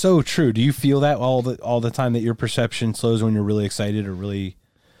 it's so true. Do you feel that all the time that your perception slows when you're really excited or really?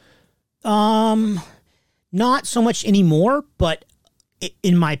 Not so much anymore, but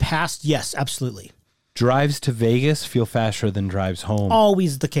in my past, yes, absolutely. Drives to Vegas feel faster than drives home.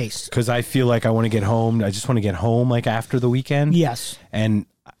 Always the case. Because I feel like I want to get home. I just want to get home like after the weekend. Yes. And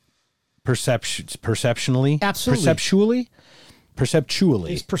perceptionally? Absolutely.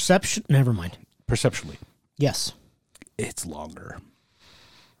 Perceptually. It's perception. Never mind. Perceptually. Yes. It's longer.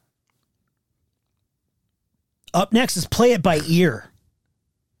 Up next is Play It By Ear.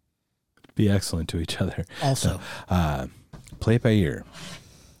 Be excellent to each other. Also. Play It By Ear.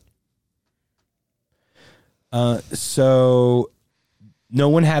 So no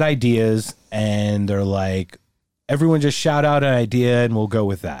one had ideas, and they're like, everyone just shout out an idea, and we'll go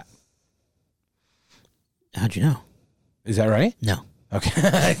with that. How'd you know? Is that right? No.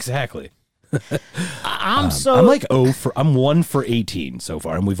 Okay, exactly. I'm 1 for 18 so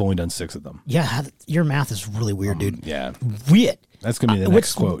far, and we've only done 6 of them. Yeah, your math is really weird, dude. Yeah. Weird. That's going to be the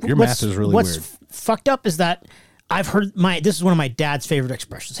next quote. Your math is really weird. What's fucked up is that I've heard this is one of my dad's favorite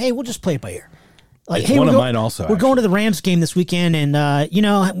expressions. Hey, we'll just play it by ear. Like, it's one of mine also. We're going to the Rams game this weekend, and we'll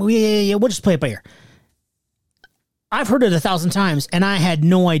just play it by ear. I've heard it 1,000 times, and I had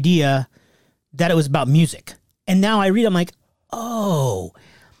no idea that it was about music. And now I read, I'm like, oh,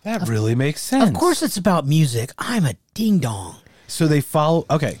 that really makes sense. Of course, it's about music. I'm a ding dong. So they follow.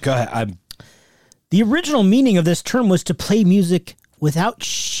 Okay, go ahead. The original meaning of this term was to play music without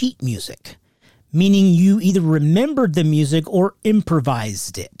sheet music, meaning you either remembered the music or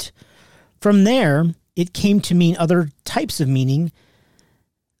improvised it. From there, it came to mean other types of meaning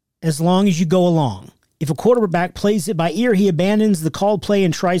as long as you go along. If a quarterback plays it by ear, he abandons the called play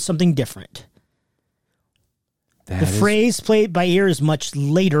and tries something different. The phrase "play it by ear" is much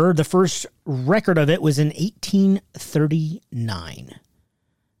later. The first record of it was in 1839.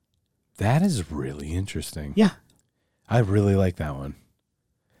 That is really interesting. Yeah. I really like that one.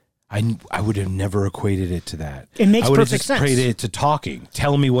 I would have never equated it to that. It makes perfect sense. I would have just equated it to talking.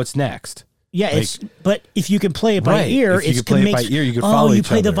 Tell me what's next. Yeah, but if you can play it by ear, if you can play it by ear, you can follow each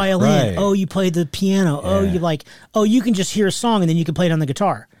other. Oh, you play the violin. Right. Oh, you play the piano. Yeah. You can just hear a song and then you can play it on the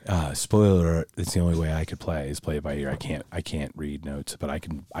guitar. Spoiler alert, it's the only way I could play is play it by ear. I can't read notes, but I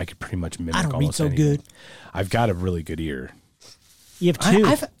could pretty much mimic almost anything. I don't read so good. I've got a really good ear. You have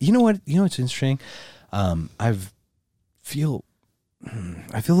 2. You know what's interesting? I feel a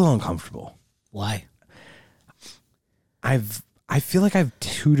little uncomfortable. Why? I feel like I've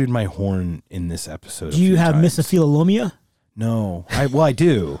tooted my horn in this episode. Do you have misophilia? No. I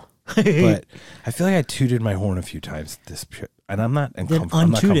do. But I feel like I tooted my horn a few times and I'm not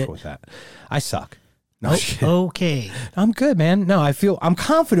comfortable with that. I suck. No, okay. I'm good, man. No, I'm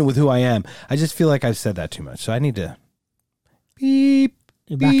confident with who I am. I just feel like I've said that too much. So I need to beep,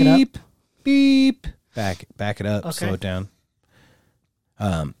 back it up. Beep. Back it up, okay. Slow it down.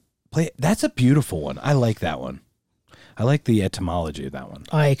 That's a beautiful one. I like that one. I like the etymology of that one.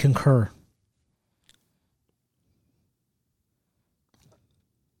 I concur.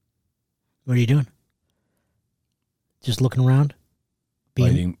 What are you doing? Just looking around?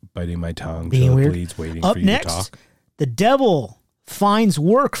 Biting my tongue. Being weird. Bleeds, waiting Up for you next, to talk. The devil finds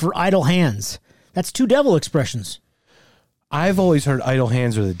work for idle hands. That's 2 devil expressions. I've always heard idle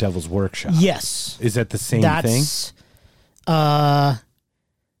hands are the devil's workshop. Yes. Is that the same thing?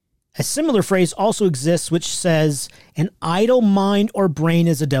 A similar phrase also exists which says an idle mind or brain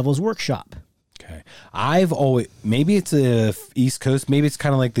is a devil's workshop. Okay. Maybe it's a East Coast, maybe it's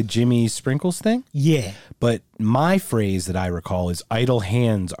kind of like the Jimmy Sprinkles thing. Yeah. But my phrase that I recall is idle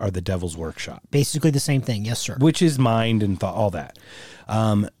hands are the devil's workshop. Basically the same thing. Yes, sir. Which is mind and all that.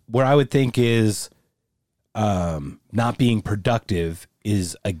 Where I would think is not being productive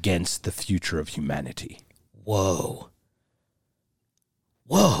is against the future of humanity. Whoa.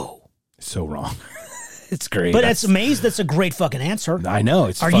 So wrong. It's great. But that's amazing. That's a great fucking answer. I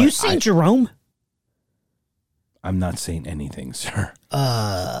know. Are you St. Jerome? I'm not saying anything, sir.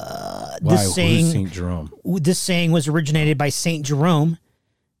 Why? Who's St. Jerome? This saying was originated by St. Jerome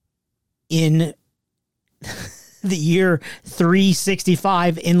in the year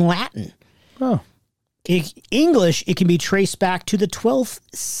 365 in Latin. Oh. English, it can be traced back to the 12th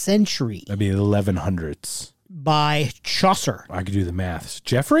century. That'd be the 1100s. By Chaucer. I could do the maths.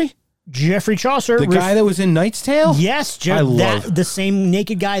 Jeffrey Chaucer. The guy that was in Knight's Tale? Yes, the same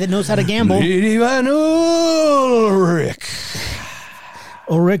naked guy that knows how to gamble. Lady Van Ulrich.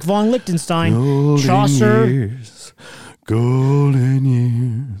 Ulrich von Liechtenstein. Golden Chaucer. years. Golden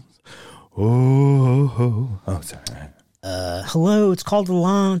years. Oh, sorry. Hello, it's called the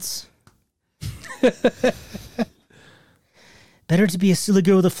Lance. Better to be a silly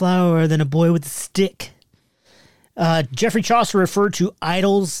girl with a flower than a boy with a stick. Geoffrey Chaucer referred to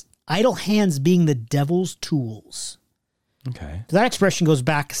idle hands being the devil's tools. Okay. So that expression goes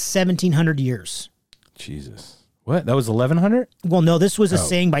back 1,700 years. Jesus. What? That was 1100? Well, no, this was a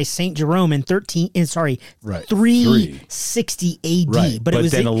saying by St. Jerome in 360 AD. Right. But it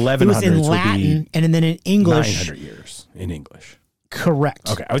was then in 1100s Latin and then in English. 900 years in English. Correct.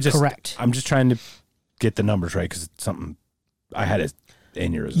 Okay. Correct. I'm just trying to get the numbers right because it's something I had it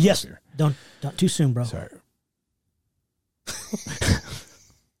in yours. Yes. Here. Don't too soon, bro. Sorry.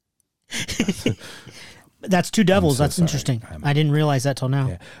 That's two devils. so That's sorry. interesting. I didn't realize that till now.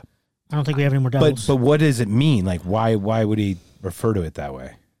 Yeah. I don't think we have any more devils. But what does it mean? Like, why would he refer to it that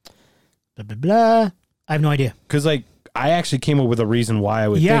way? Blah, blah, blah. I have no idea. Because, like, I actually came up with a reason why I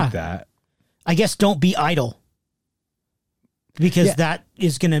would think that. I guess don't be idle. Because that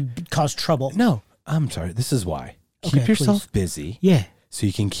is going to cause trouble. No, I'm sorry. This is why. Keep yourself busy. Yeah. So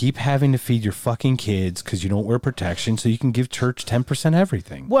you can keep having to feed your fucking kids because you don't wear protection, so you can give church 10%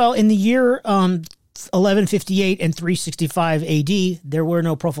 everything. Well, in the year 1158 and 365 AD, there were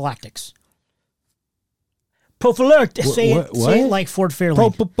no prophylactics. Prophylactics. Say it like Ford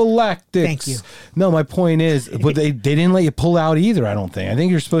Fairlane. Prophylactics. Thank you. No, my point is, but they didn't let you pull out either, I don't think. I think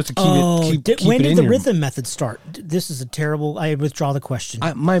you're supposed to keep it when it did in the your... rhythm method start? This is a terrible... I withdraw the question.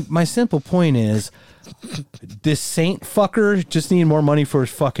 My simple point is, this saint fucker just needed more money for his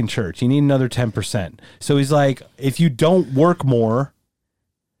fucking church. He needed another 10%. So he's like, if you don't work more,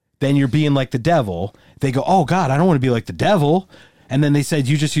 then you're being like the devil. They go, oh God, I don't want to be like the devil. And then they said,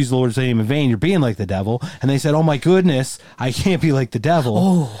 you just use the Lord's name in vain. You're being like the devil. And they said, oh my goodness, I can't be like the devil.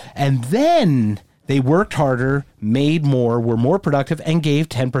 Oh. And then they worked harder, made more, were more productive, and gave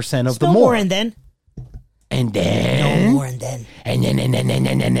 10% of the more. More and then. And then. No more and then. And then.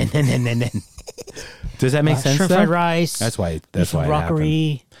 Does that make sense? Shrimp fried rice. That's why it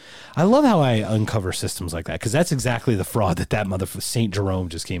happened. I love how I uncover systems like that because that's exactly the fraud that motherfucker St. Jerome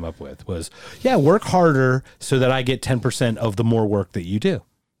just came up with was, work harder so that I get 10% of the more work that you do.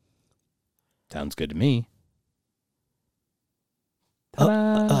 Sounds good to me.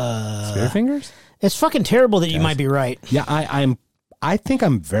 Spirit fingers? It's fucking terrible that you might be right. Yeah, I think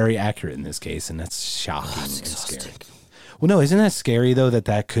I'm very accurate in this case, and that's shocking and scary. Well, no, isn't that scary though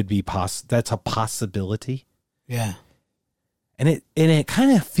that could be that's a possibility? Yeah. And it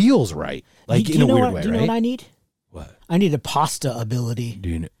kind of feels right, like in a weird way, right? Do you know what I need? What? I need a pasta ability. Do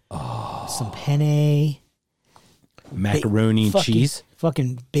you know? Some penne, macaroni and cheese,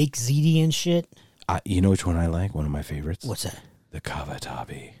 fucking baked ziti and shit. You know which one I like? One of my favorites. What's that? The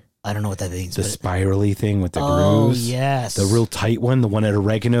cavatappi. I don't know what that means. The spirally thing with the grooves. Oh yes. The real tight one, the one at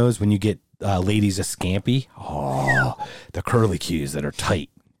Oregano's when you get ladies a scampi. Oh, the curly cues that are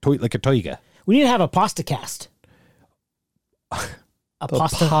tight like a toiga. We need to have a pasta cast. A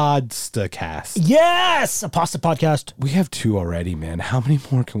pasta cast. Yes, a pasta podcast. We have 2 already, man. How many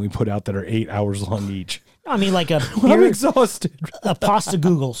more can we put out that are 8 hours long each? I mean, like I'm exhausted. A pasta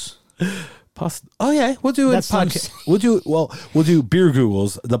Googles. Pasta. Oh yeah, we'll do it. Podcast. We'll do beer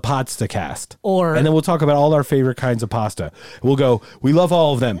Googles, the pasta cast, and then we'll talk about all our favorite kinds of pasta. We'll go. We love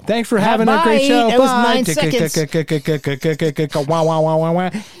all of them. Thanks for having a great show. It was 9 seconds.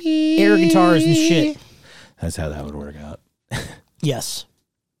 Air guitars and shit. That's how that would work out. Yes.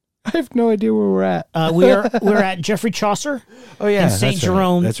 I have no idea where we're at. We're at Geoffrey Chaucer. Oh yeah, and Saint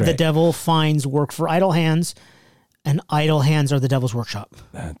Jerome. That's right. The devil finds work for idle hands, and idle hands are the devil's workshop.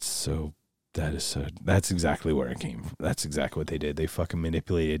 That's exactly where it came from. That's exactly what they did. They fucking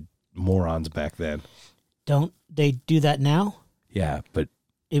manipulated morons back then. Don't they do that now? Yeah, but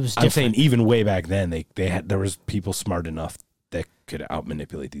it was different. I'm saying even way back then, there was people smart enough that could out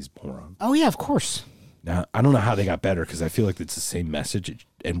manipulate these morons. Oh yeah, of course. Now I don't know how they got better because I feel like it's the same message,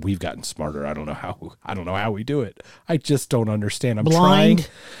 and we've gotten smarter. I don't know how we do it. I just don't understand. I'm blind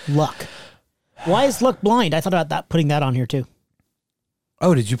trying. Luck. Why is luck blind? I thought about putting that on here too.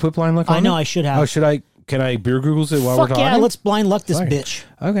 Oh, did you put blind luck on? I know I should have. Oh, should I? Can I beer Googles it while we're Fuck talking? yeah, let's blind luck this Fuck it. bitch.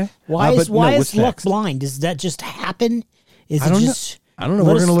 Okay. Why is what's luck next? blind? Does that just happen? Is I it don't just know. I don't know.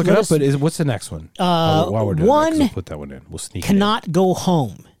 We're going to look it up, but what's the next one? While we're doing one that, 'cause we'll put that one in. We'll sneak cannot go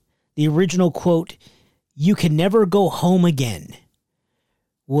home. The original quote, "You can never go home again,"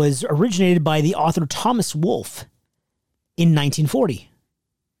 was originated by the author Thomas Wolfe in 1940.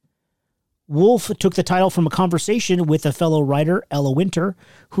 Wolfe took the title from a conversation with a fellow writer, Ella Winter,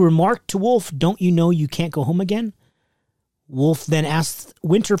 who remarked to Wolfe, "Don't you know you can't go home again?" Wolfe then asked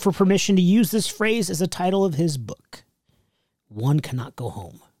Winter for permission to use this phrase as a title of his book. One cannot go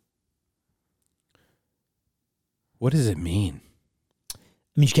home. What does it mean? It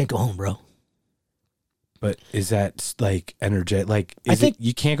means you can't go home, bro. But is that like energetic? Like, I think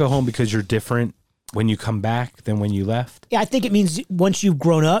you can't go home because you're different when you come back than when you left? Yeah, I think it means once you've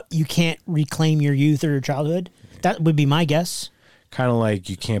grown up, you can't reclaim your youth or your childhood. That would be my guess. Kind of like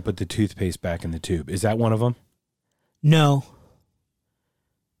you can't put the toothpaste back in the tube. Is that one of them? No.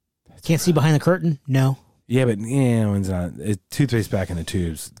 Can't see behind the curtain? No. Yeah, but it's not. Toothpaste back in the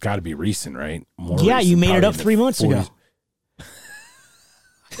tubes. Got to be recent, right? More yeah, recent, you made it probably up in the 3 months ago.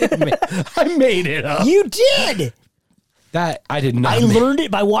 40s. I made it up. You did. That I did not. I learned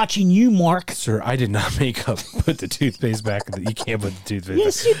it by watching you, Mark. Sir, I did not make up. Put the toothpaste back. You can't put the toothpaste.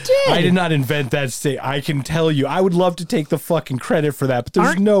 Yes, back. you did. I did not invent that state. I can tell you. I would love to take the fucking credit for that, but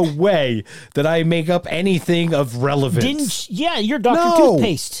there's no way that I make up anything of relevance. Yeah, you're Dr.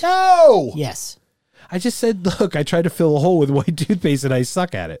 Toothpaste. No. Yes. I just said, look, I tried to fill a hole with white toothpaste and I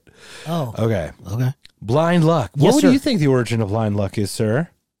suck at it. Oh. Okay. Okay. Blind luck. Yes, What sir. do you think the origin of blind luck is, sir?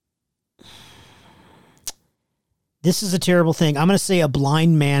 This is a terrible thing. I'm going to say a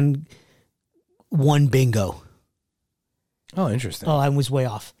blind man won bingo. Oh, interesting. Oh, I was way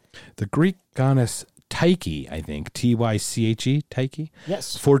off. The Greek goddess Tyche, I think, Tyche, Tyche?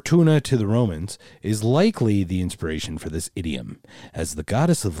 Yes. Fortuna to the Romans, is likely the inspiration for this idiom. As the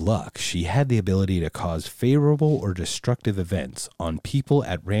goddess of luck, she had the ability to cause favorable or destructive events on people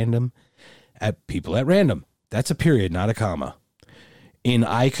at random. That's a period, not a comma. In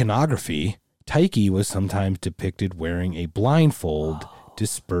iconography, Tyche was sometimes depicted wearing a blindfold,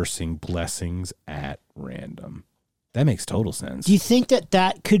 dispersing blessings at random. That makes total sense. Do you think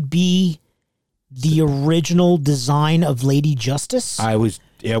that could be the original design of Lady Justice? I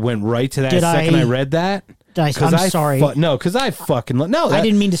went right to that second I read that. I'm sorry. Because I fucking... No, I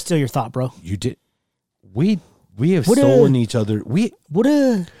didn't mean to steal your thought, bro. You did. We have stolen each other. We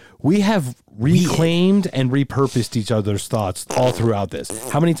have reclaimed and repurposed each other's thoughts all throughout this.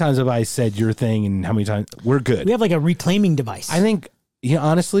 How many times have I said your thing and how many times? We're good. We have like a reclaiming device. I think,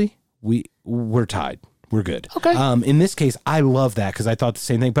 honestly, we're tied. We're good. Okay. In this case, I love that because I thought the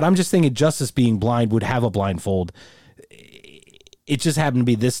same thing. But I'm just thinking Justice being blind would have a blindfold. It just happened to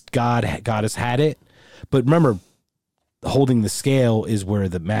be this goddess had it. But remember, holding the scale is where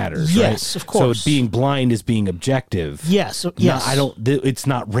that matters. Yes, right? of course. So being blind is being objective. Yes. Yes. It's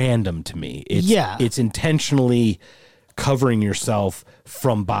not random to me. It's intentionally covering yourself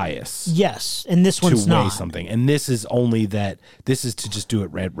from bias. Yes, and this one's to weigh not something, and this is only that. This is to just do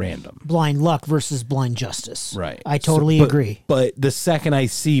it at random. blind luck versus blind justice. Right. I totally agree. But the second I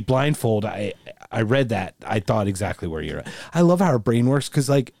see blindfold, I read that, I thought exactly where you're at. I love how our brain works because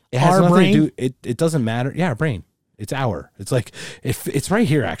like it has Our nothing brain? to do. It doesn't matter. Yeah, our brain. It's It's like if it's right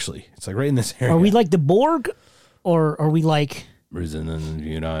here. Actually, it's like right in this area. Are we like the Borg, or are we like?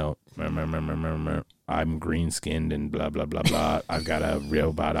 I'm green skinned and blah blah blah blah. I've got a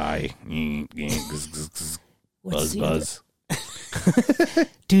robot eye. What's Buzz.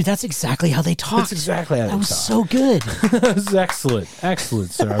 Dude, that's exactly how they talk. That's exactly how That they was talk. so good. That was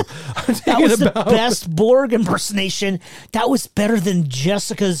excellent, sir. I'm That was the about best Borg impersonation. That was better than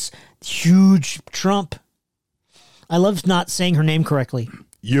Jessica's huge Trump. I love not saying her name correctly.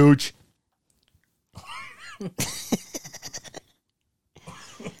 huge.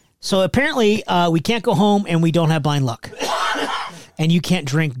 So apparently, we can't go home and we don't have blind luck. And you can't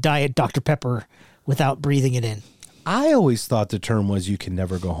drink Diet Dr. Pepper without breathing it in. I always thought the term was "you can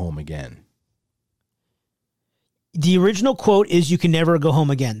never go home again." The original quote is "you can never go home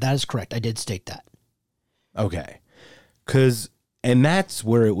again." That is correct. I did state that. Okay, and that's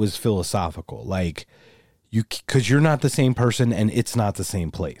where it was philosophical. Like because you're not the same person and it's not the same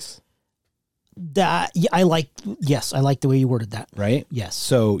place. I like the way you worded that. Right? Yes.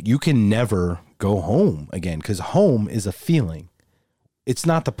 So you can never go home again because home is a feeling. It's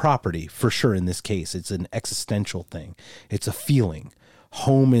not the property for sure in this case. It's an existential thing. It's a feeling.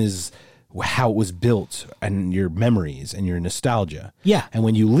 Home is how it was built and your memories and your nostalgia. Yeah. And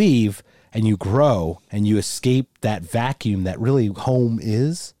when you leave and you grow and you escape that vacuum that really home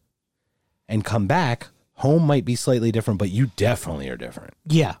is, and come back, home might be slightly different, but you definitely are different.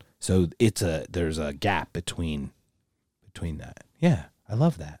 Yeah. So there's a gap between that. Yeah, I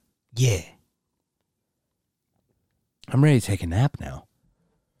love that. Yeah. I'm ready to take a nap now.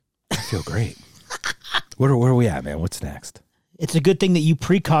 I feel great. Where are we at, man? What's next? It's a good thing that you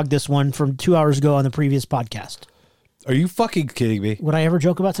precogged this one from 2 hours ago on the previous podcast. Are you fucking kidding me? Would I ever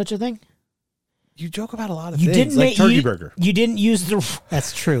joke about such a thing? You joke about a lot of things, like burger. You didn't use the...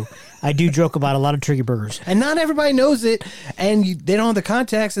 That's true. I do joke about a lot of turkey burgers. And not everybody knows it, and they don't have the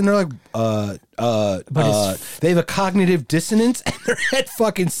context, and they're like, they have a cognitive dissonance, and their head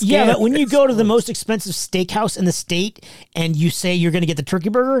fucking scans. Yeah, but when you go to the most expensive steakhouse in the state, and you say you're going to get the turkey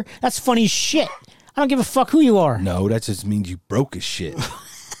burger, that's funny as shit. I don't give a fuck who you are. No, that just means you broke as shit.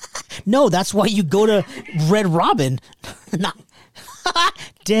 No, that's why you go to Red Robin. Not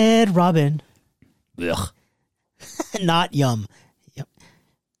Dead Robin. Ugh. Not yum. Yep.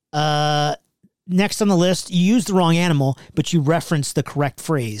 Next on the list, you used the wrong animal, but you referenced the correct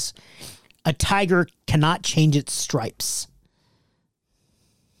phrase. A tiger cannot change its stripes.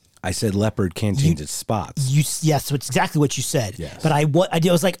 I said leopard can't change its spots. Yes, that's exactly what you said. Yes. But I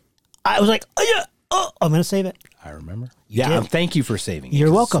was like, oh, yeah, I'm going to save it. I remember. did. Thank you for saving it.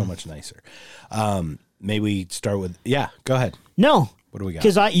 You're welcome. It's so much nicer. May we start with, go ahead. No. What do we got?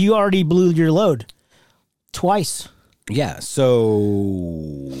 Because you already blew your load twice. Yeah,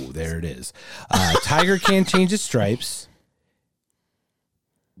 so there it is. Tiger can't change its stripes.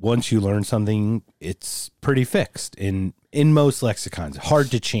 Once you learn something, it's pretty fixed in most lexicons.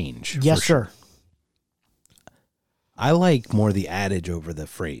 Hard to change. Yes, sir. I like more the adage over the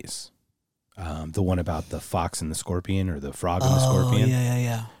phrase. The one about the fox and the scorpion, or the frog and the scorpion.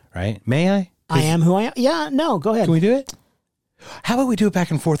 Yeah. Right? May I? I am who I am. Yeah, no, go ahead. Can we do it? How about we do it back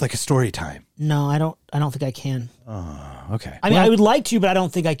and forth like a story time? No, I don't think I can. Oh, okay. I mean, I would like to, but I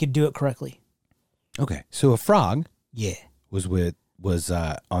don't think I could do it correctly. Okay. So a frog was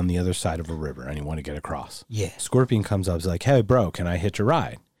on the other side of a river, and he wanted to get across. Yeah. Scorpion comes up, is like, "Hey, bro, can I hitch a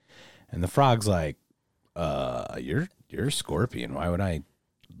ride?" And the frog's like, you're a scorpion. Why would I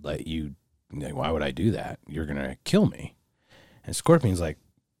let you? Why would I do that? You're gonna kill me." And Scorpion's like,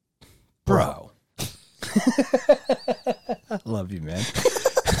 "Bro." I love you, man.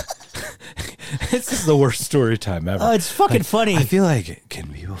 This is the worst story time ever. Oh, it's fucking funny. I feel like,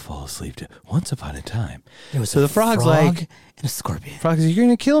 can people fall asleep to Once Upon a Time? So the frog's like, and a scorpion. Frog's like, "You're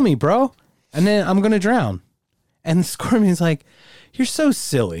going to kill me, bro. And then I'm going to drown." And the scorpion's like, "You're so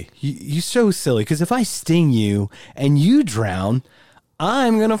silly. You're so silly. Because if I sting you and you drown,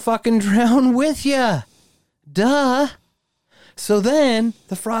 I'm going to fucking drown with you. Duh." So then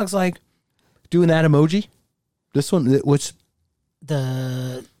the frog's like, doing that emoji. This one, which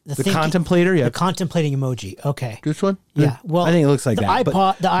the contemplator, yeah, the contemplating emoji. Okay, this one, yeah. Well, I think it looks like that.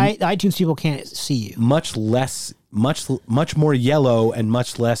 But the iTunes people can't see you. Much more yellow and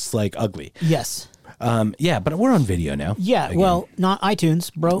much less like ugly. Yes. Yeah, but we're on video now. Yeah. Again. Well, not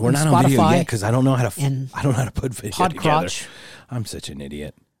iTunes, bro. We're not Spotify, on video yet because I don't know how to. and I don't know how to put video together. Podcrotch. I'm such an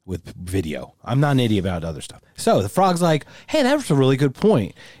idiot with video. I'm not an idiot about other stuff. So the frog's like, "Hey, that was a really good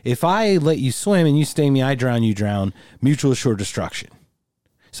point. If I let you swim and you sting me, I drown, you drown. Mutual assured destruction."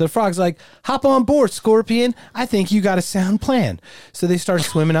 So the frog's like, "Hop on board, Scorpion. I think you got a sound plan." So they start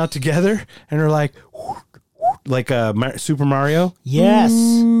swimming out together, and they're like Super Mario. Yes.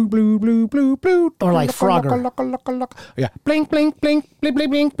 Blue, blue, blue, blue. Or like Frogger. Yeah. Blink, blink, blink, blink,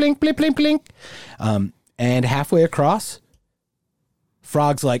 blink, blink, blink, blink, blink, blink. And halfway across,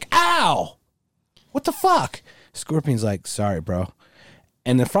 Frog's like, "Ow! What the fuck?" Scorpion's like, "Sorry, bro."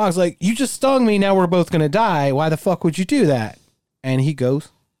 And the frog's like, "You just stung me. Now we're both going to die. Why the fuck would you do that?" And he goes,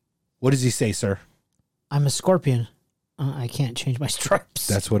 "What does he say, sir?" "I'm a scorpion. I can't change my stripes."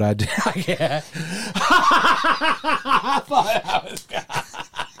 That's what I did. Yeah.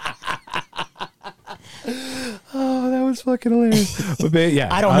 Oh, that was fucking hilarious. But,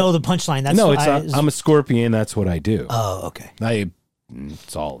 yeah, I don't know the punchline. That's no, I'm a scorpion. That's what I do. Oh, okay.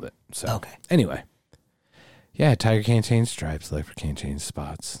 It's all of it. So Okay. Anyway, yeah, tiger can't change stripes. Leopard can't change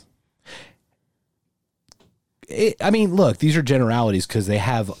spots. Look, these are generalities because they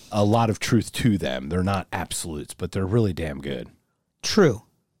have a lot of truth to them. They're not absolutes, but they're really damn good. True.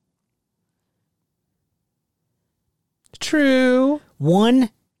 One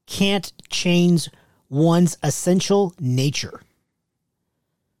can't change one's essential nature.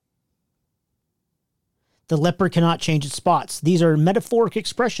 The leopard cannot change its spots. These are metaphoric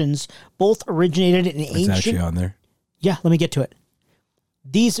expressions, both originated in ancient... It's actually on there. Yeah, let me get to it.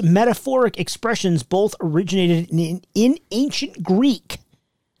 These metaphoric expressions both originated in ancient Greek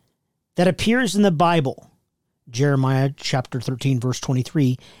that appears in the Bible. Jeremiah chapter 13, verse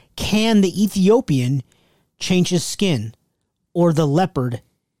 23. Can the Ethiopian change his skin, or the leopard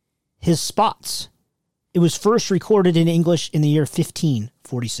his spots? It was first recorded in English in the year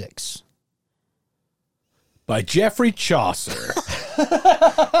 1546. By Geoffrey Chaucer.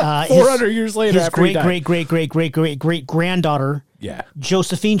 400 years later, his after he died. great granddaughter, Yeah.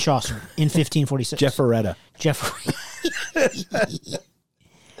 Josephine Chaucer, in 1546. Jefferetta. Jeffrey.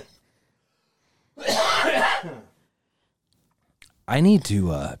 I need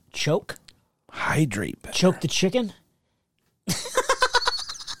to Choke? hydrate better. Choke the chicken?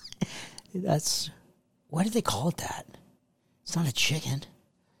 That's... Why did they call it that? It's not a chicken.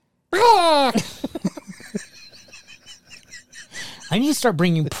 I need to start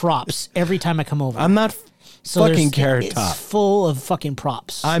bringing props every time I come over. I'm not fucking Carrot it's Top. full of fucking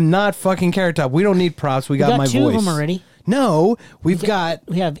props. I'm not fucking Carrot Top. We don't need props. We got my two voice. of them already. No, we have.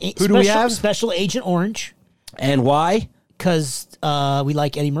 We have Who do we have? Special Agent Orange, And why? because we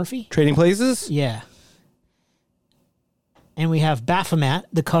like Eddie Murphy. Trading Places? Yeah. And we have Baphomet,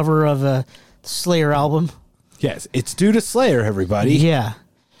 the cover of a Slayer album. Yes, it's due to Slayer, everybody. Yeah.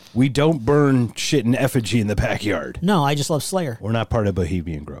 We don't burn shit in effigy in the backyard. No, I just love Slayer. We're not part of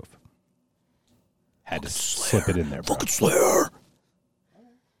Bohemian Grove. Had to slip it in there, bro. Slayer.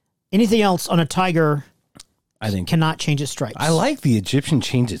 Anything else on a tiger I think cannot change its stripes. I like the Egyptian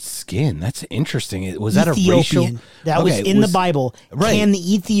change its skin. That's interesting. Was that a racial? Ethiopian. That was in the Bible. Right. Can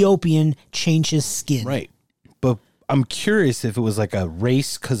the Ethiopian change his skin? Right. But I'm curious if it was like a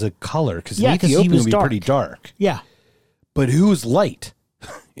race because of color. Because Yeah, 'cause he Ethiopian was would be dark. pretty dark. Yeah. But who's light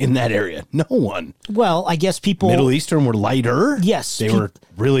in that area? No one. Well, I guess people... Middle Eastern were lighter. Yes. They were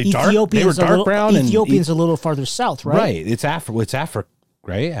really dark. They were Ethiopians a dark little, brown. Ethiopian's a little farther south, right? Right. It's Africa. It's Africa,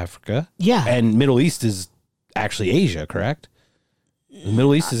 right? Africa. Yeah. And Middle East is actually Asia, correct? The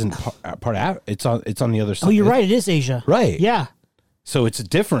Middle East isn't part of it's on the other side. Oh, you're right. It is Asia. Right. Yeah. So it's a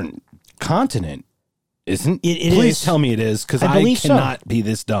different continent, isn't It Please is. tell me it is, because I believe so. cannot be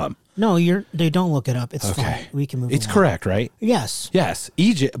this dumb. No, they don't look it up. It's fine. We can move It's along. correct, right? Yes. Yes.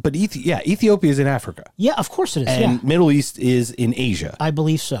 Egypt, but Ethiopia is in Africa. Yeah, of course it is. And Yeah. Middle East is in Asia. I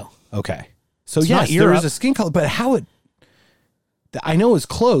believe so. Okay. So It's yes, not there Europe. is a skin color, but how it... I know it's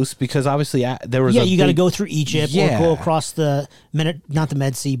close because obviously there was Yeah, a you got to big- go through Egypt Yeah. or go across not the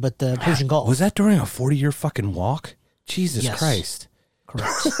Med Sea, but the Persian Gulf. Was that during a 40-year fucking walk? Jesus Yes. Christ. correct?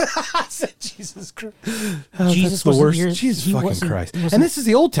 I said Jesus Christ. Jesus That's the wasn't worst. here- Jesus he fucking wasn't- Christ. he wasn't- And this is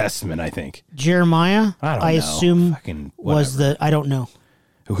the Old Testament, I think. Jeremiah, I don't know. assume, Fucking was whatever. I don't know.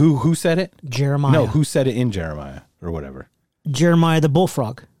 Who said it? Jeremiah. No, who said it in Jeremiah or whatever? Jeremiah the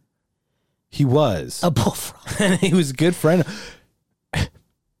bullfrog. He was. A bullfrog. And he was a good friend.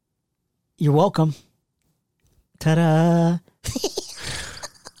 You're welcome. Ta-da.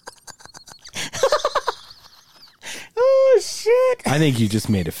 Oh, shit. I think you just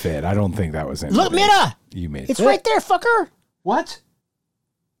made it fit. I don't think that was in. Look, Mina. You made it It's fit. right there, fucker. What?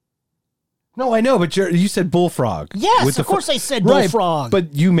 No, I know, but you said bullfrog. Yes, With the of course I said Right, bullfrog.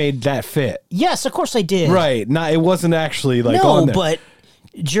 but you made that fit. Yes, of course I did. Right. No, it wasn't actually like no, on there. but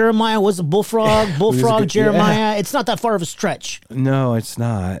Jeremiah was a bullfrog. Bullfrog, good- Jeremiah. yeah. It's not that far of a stretch. No, it's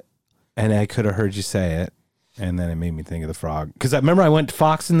not. And I could have heard you say it, and then it made me think of the frog. Because I remember I went to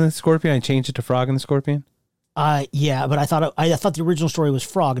Fox and the Scorpion. I changed it to Frog and the Scorpion. Yeah, but I thought the original story was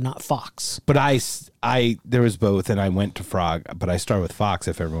frog, not fox. But there was both, and I went to Frog. But I start with Fox,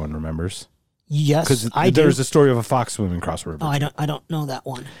 if everyone remembers. Yes, Because I do. there's a story of a fox swimming across a river. Oh, I don't know that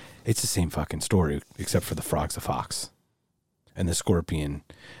one. It's the same fucking story, except for the frog's a fox. And the scorpion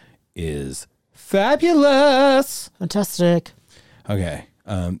is fabulous. Fantastic. Okay.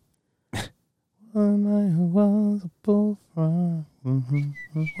 One night I was a bullfrog. Was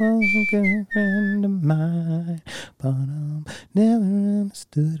a good friend of mine. But never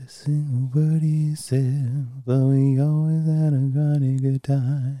understood a single word he said. But we always had a granny good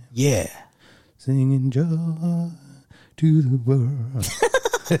time. Yeah. Singing joy to the world.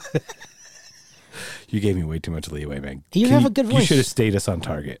 You gave me way too much leeway, man. You have a good You voice. should have stayed us on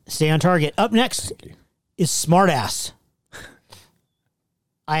target. Stay on target. Up next Thank you. is Smartass.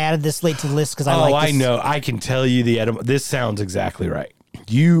 I added this late to the list because I like this. I know. I can tell you this sounds exactly right.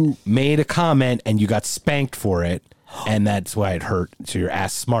 You made a comment and you got spanked for it, and that's why it hurt. So your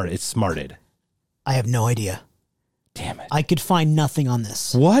ass smart. It's smarted. I have no idea. Damn it. I could find nothing on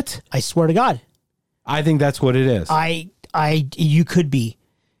this. What? I swear to God. I think that's what it is. You could be.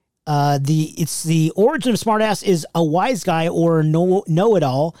 The origin of Smartass is a wise guy or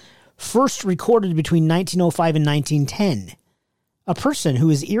know-it-all, first recorded between 1905 and 1910. A person who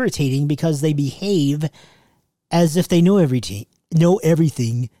is irritating because they behave as if they know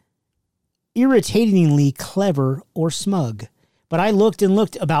everything, irritatingly clever or smug. But I looked and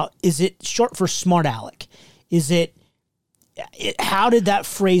looked about, is it short for smart aleck? Is how did that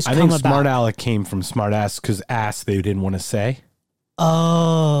phrase come about? I think smart aleck came from smart ass because ass they didn't want to say.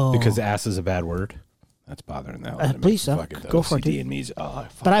 Oh. Because ass is a bad word. That's bothering that. Please, go for it. And me's,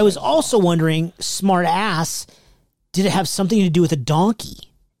 but I was also wondering, smart ass, did it have something to do with a donkey?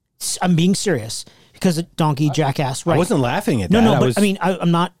 I'm being serious. Because a donkey, jackass, right? I wasn't laughing at that. No, but I mean,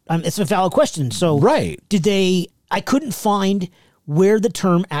 I'm not, it's a valid question. So, right. I couldn't find where the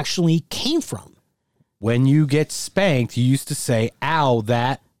term actually came from. When you get spanked, you used to say, ow,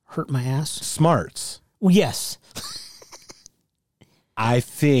 that hurt my ass. Smarts. Well, yes. I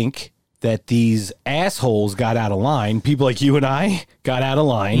think that these assholes got out of line. People like you and I got out of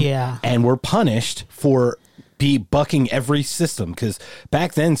line. Yeah. And were punished for bucking every system. Because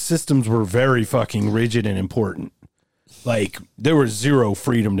back then, systems were very fucking rigid and important. Like, there was zero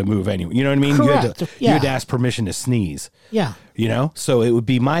freedom to move anywhere. You know what I mean? Correct. You had to ask permission to sneeze. Yeah. You know? So it would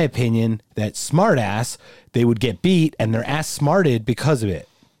be my opinion that smart ass, they would get beat and their ass smarted because of it.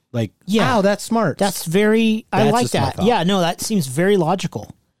 Like, wow, that's smart. That's very, I like that. Yeah, no, that seems very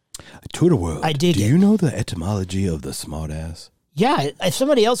logical. Twitter world. I dig it. Do you know the etymology of the smart ass? Yeah, if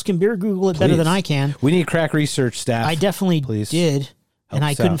somebody else can beer Google it better than I can. We need crack research staff. I definitely did, and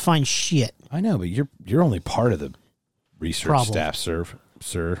I couldn't find shit. I know, but you're only part of the research staff, sir.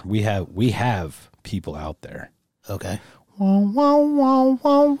 We have people out there. Okay. They're out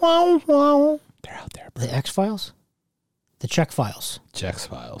there. Bro. The X-Files? The Check Files. Checks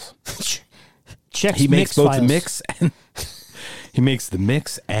Files. He makes both the mix and he makes the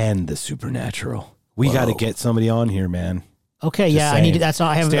mix and the supernatural. We got to get somebody on here, man. Okay, I need to. That's all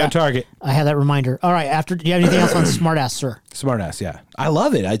I have. Stay on target. I have that reminder. All right. Do you have anything else on smartass, sir? Smartass, yeah. I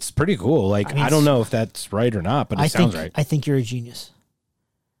love it. It's pretty cool. Like, I don't know if that's right or not, but it sounds right. I think you're a genius.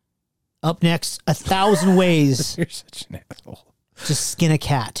 Up next, 1,000 ways. You're such an asshole. To skin a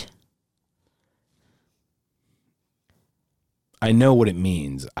cat. I know what it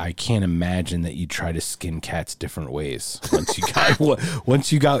means. I can't imagine that you try to skin cats different ways.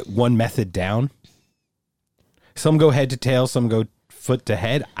 Once you got one method down. Some go head to tail, some go foot to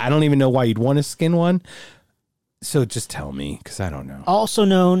head. I don't even know why you'd want to skin one. So just tell me, because I don't know. Also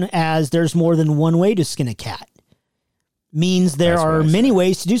known as there's more than one way to skin a cat. Means there are many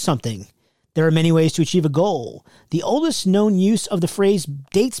ways to do something. There are many ways to achieve a goal. The oldest known use of the phrase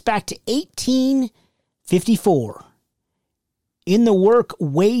dates back to 1854. In the work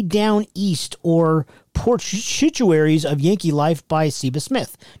Way Down East or Portuaries of Yankee Life by Seba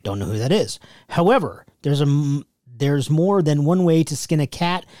Smith. Don't know who that is. However, there's more than one way to skin a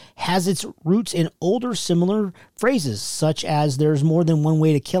cat has its roots in older similar phrases, such as there's more than one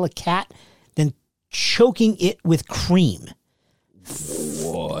way to kill a cat than choking it with cream.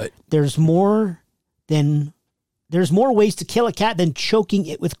 What? There's more ways to kill a cat than choking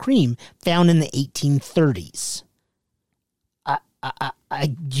it with cream, found in the 1830s. I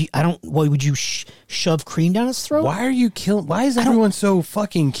don't. Why would you shove cream down his throat? Why are you killing? Why is everyone so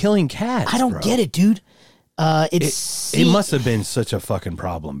fucking killing cats? I don't get it, dude. It must have been such a fucking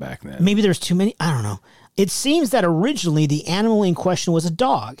problem back then. Maybe there's too many. I don't know. It seems that originally the animal in question was a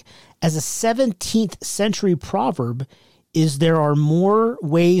dog. As a 17th century proverb is there are more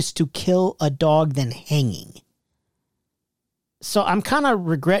ways to kill a dog than hanging. So I'm kind of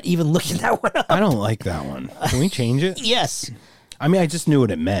regret even looking that one up. I don't like that one. Can we change it? Yes. I mean, I just knew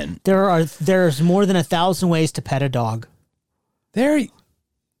what it meant. There's more than 1,000 ways to pet a dog. There's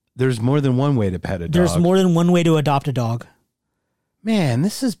more than one way to pet a dog. There's more than one way to adopt a dog. Man,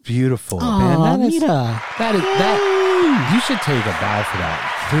 this is beautiful. Aw, man, Mita. You should take a bow for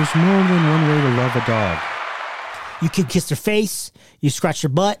that. There's more than one way to love a dog. You can kiss their face. You scratch their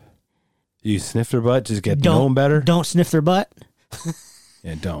butt. You sniff their butt. Just get to know them better. Don't sniff their butt.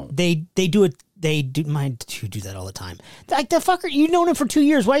 Yeah, don't. They do it. They do that all the time. Like the fucker, you've known him for 2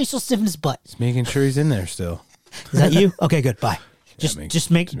 years. Why are you still sniffing his butt? Just making sure he's in there still. Is that you? Okay, good. Bye. Just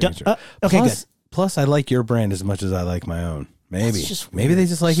make sure. Okay, good. Plus, I like your brand as much as I like my own. Maybe they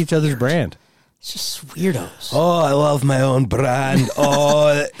just like each other's brand. It's just weirdos. Oh, I love my own brand.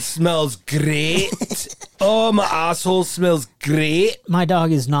 Oh, it smells great. Oh, my asshole smells great. My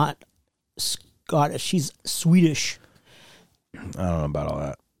dog is not Scottish. She's Swedish. I don't know about all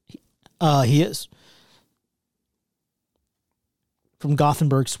that. He is. From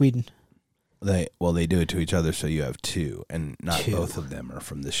Gothenburg, Sweden. They do it to each other, so you have two, and not both of them are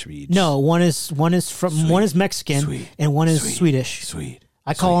from the Swedes. No, one is Mexican, and one is Swedish. Sweet.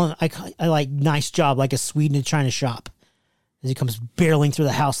 I call him. I like nice job, like a Swede in a China shop, as he comes barreling through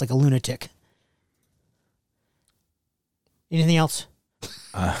the house like a lunatic. Anything else?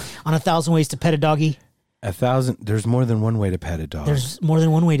 On 1,000 ways to pet a doggy. 1,000. There's more than one way to pet a dog. There's more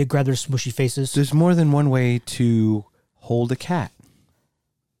than one way to grab their smushy faces. There's more than one way to hold a cat.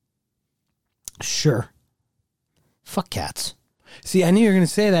 Sure. Fuck cats. See, I knew you were going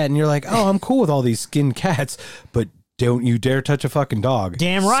to say that, and you're like, oh, I'm cool with all these skinned cats, but don't you dare touch a fucking dog.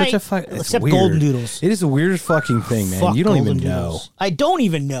 Damn right. Except golden doodles. It is the weirdest fucking thing, man. Fuck You don't even golden know. doodles. I don't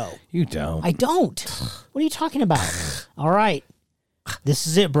even know. You don't. I don't. What are you talking about? All right. This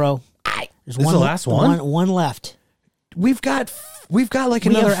is it, bro. There's This is the last one? One left. We've got like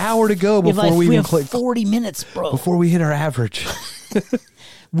another hour to go before we even click 40 minutes, bro. before we hit our average.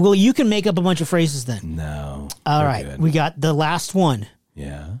 Well, you can make up a bunch of phrases then. No. All right. Good. We got the last one.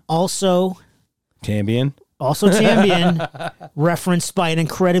 Yeah. Also Champion. referenced by an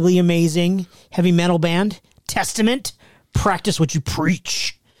incredibly amazing heavy metal band, Testament. Practice what you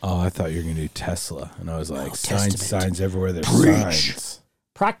preach. Oh, I thought you were going to do Tesla. And I was like, Testament. signs everywhere. There's Preach. signs.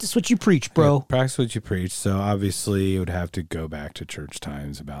 Practice what you preach, bro. Yeah, practice what you preach. So obviously, you would have to go back to church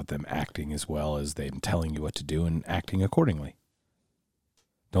times about them acting as well as them telling you what to do and acting accordingly.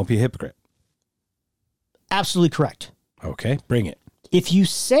 Don't be a hypocrite. Absolutely correct. Okay, bring it. If you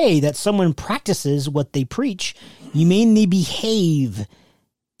say that someone practices what they preach, you mean they behave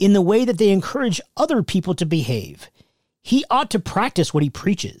in the way that they encourage other people to behave. He ought to practice what he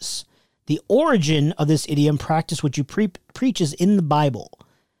preaches. The origin of this idiom, practice what you preach, is in the Bible.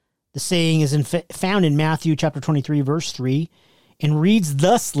 The saying is found in Matthew chapter 23, verse 3, and reads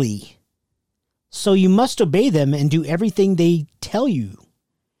thusly, so you must obey them and do everything they tell you,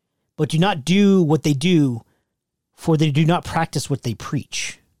 but do not do what they do, for they do not practice what they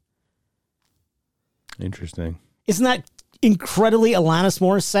preach. Interesting. Isn't that incredibly Alanis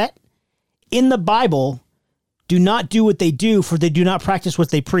Morissette? In the Bible, do not do what they do, for they do not practice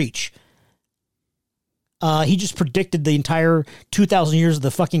what they preach. He just predicted the entire 2,000 years of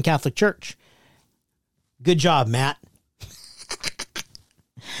the fucking Catholic Church. Good job, Matt.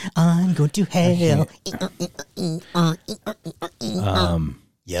 I'm going to hell.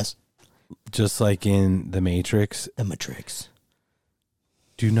 Yes? Just like in The Matrix. The Matrix.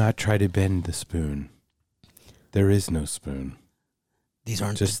 Do not try to bend the spoon. There is no spoon. These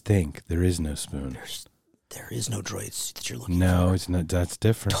aren't... Just think, there is no spoon. There is no droids that you're looking for. No, it's not. That's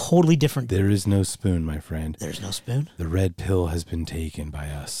different. Totally different. There is no spoon, my friend. There's no spoon? The red pill has been taken by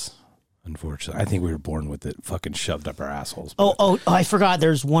us, unfortunately. I think we were born with it fucking shoved up our assholes. Oh, I forgot.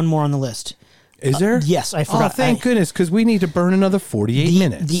 There's one more on the list. Is there? Yes, I forgot. Oh, thank goodness, because we need to burn another 48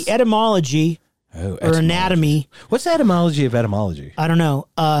 minutes. The etymology or anatomy. What's the etymology of etymology? I don't know.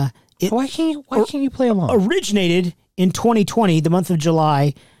 Why can't you play along? Originated in 2020, the month of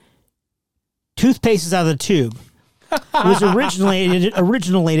July. Toothpaste is out of the tube. It was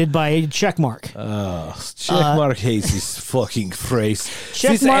originated by Checkmark. Checkmark hates his fucking phrase.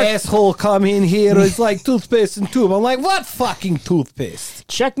 This Checkmark- asshole come in here, it's like toothpaste and tube. I'm like, what fucking toothpaste?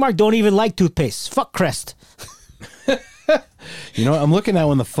 Checkmark don't even like toothpaste. Fuck Crest. You know what? I'm looking that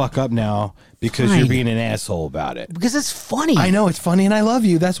one the fuck up now because Fine. you're being an asshole about it. Because it's funny. I know it's funny and I love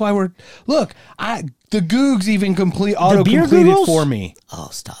you. That's why we're... Look, the Googs even beer auto-completed Googles? for me. Oh,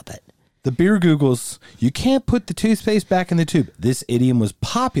 stop it. The beer Googles, you can't put the toothpaste back in the tube. This idiom was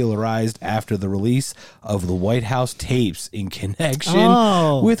popularized after the release of the White House tapes in connection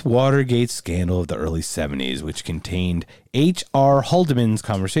with Watergate's scandal of the early 70s, which contained H.R. Haldeman's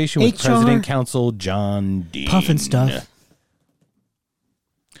conversation with President Counsel John Dean. Puffin stuff.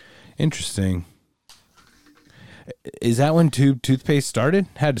 Interesting. Is that when toothpaste started?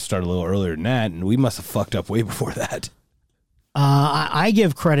 Had to start a little earlier than that, and we must have fucked up way before that. I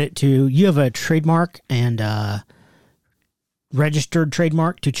give credit to, you have a trademark and registered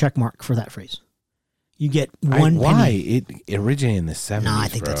trademark to Checkmark for that phrase. You get one penny. It originated in the 70s, No, I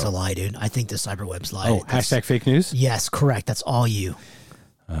think bro. that's a lie, dude. I think the cyberweb's lie. Oh, hashtag fake news? Yes, correct. That's all you.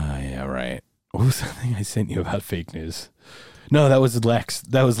 Yeah, right. What was that thing I sent you about fake news? No, that was Lex.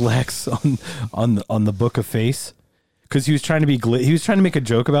 That was Lex on the Book of Face. Because he was trying to be he was trying to make a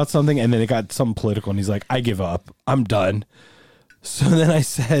joke about something, and then it got something political, and he's like, I give up. I'm done. So then I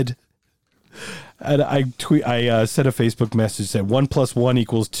said, and I sent a Facebook message that 1 + 1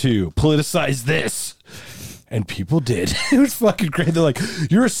 = 2. Politicize this. And people did. It was fucking great. They're like,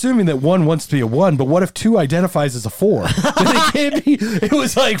 you're assuming that 1 wants to be a 1, but what if 2 identifies as a 4? Then it can't be. It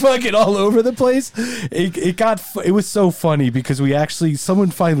was like fucking all over the place. It was so funny because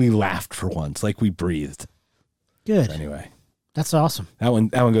someone finally laughed for once, like we breathed. Good. Anyway. That's awesome. That one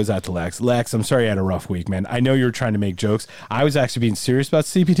goes out to Lex. Lex, I'm sorry you had a rough week, man. I know you were trying to make jokes. I was actually being serious about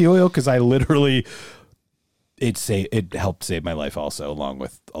CBD oil because I literally, it helped save my life also, along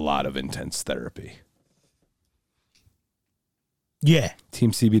with a lot of intense therapy. Yeah.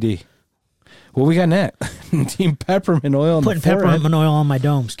 Team CBD. What we got next? Team peppermint oil. On Putting the forehead. peppermint oil on my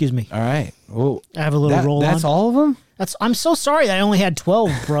dome. Excuse me. All right. Well, I have a little roll That's on. all of them? I'm so sorry that I only had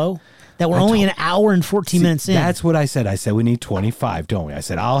 12, bro. That we're only an hour and 14 minutes in. That's what I said. I said we need 25, don't we? I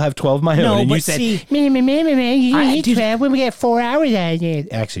said I'll have 12 of my own. No, And but you said, see, you need dude, 12 when we get 4 hours out of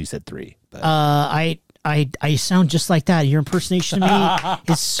it. Actually, you said 3. But. I sound just like that. Your impersonation of me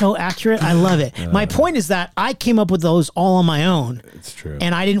is so accurate. I love it. My point is that I came up with those all on my own. It's true.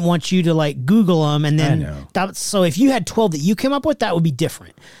 And I didn't want you to like Google them. And then, so if you had 12 that you came up with, that would be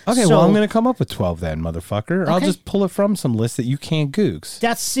different. Okay, so, well, I'm going to come up with 12 then, motherfucker. I'll just pull it from some list that you can't Googs.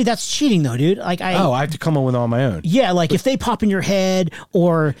 That's cheating though, dude. Like I have to come up with all my own. Yeah, like if they pop in your head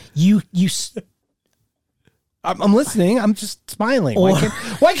or you I'm listening. I'm just smiling. Why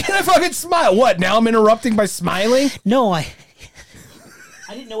can't I fucking smile? What? Now I'm interrupting by smiling? No, I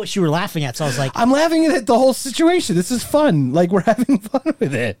didn't know what you were laughing at, so I was like, I'm laughing at the whole situation. This is fun. Like, we're having fun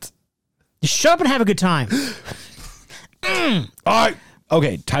with it. just shut up and have a good time. All right.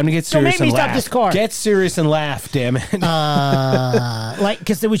 Okay, time to get serious make me and stop laugh. this car. Get serious and laugh, damn it. Like,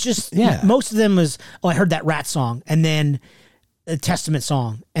 because there was just, most of them was, I heard that Rat song, and then a Testament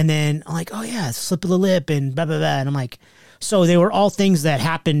song, and then I'm like, oh yeah, Slip of the Lip, and blah, blah, blah. And I'm like, so they were all things that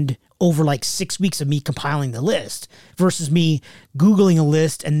happened over like 6 weeks of me compiling the list versus me Googling a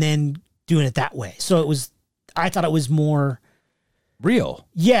list and then doing it that way. So I thought it was more real.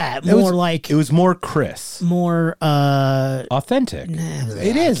 Yeah, It was more Chris. More authentic.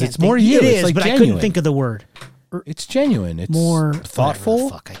 It is. It's more you. It it's is, like but genuine. I couldn't think of the word. It's genuine. It's more thoughtful.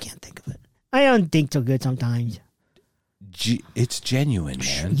 Fuck, I can't think of it. I don't think so good sometimes. It's genuine,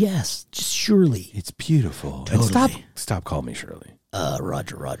 man. Yes, just surely. It's beautiful. Totally. And stop calling me Shirley.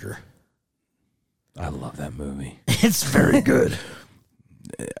 Roger. I love that movie. It's very good.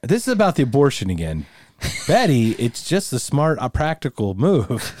 This is about the abortion again. Betty, it's just a smart, practical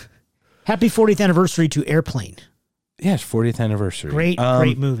move. Happy 40th anniversary to Airplane. Yes, 40th anniversary. Great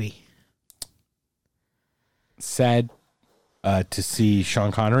movie. Sad to see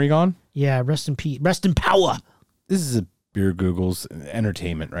Sean Connery gone. Yeah, rest in peace. Rest in power. This is a Beer Googles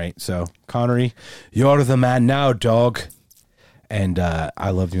entertainment, right? So, Connery, you're the man now, dog. And I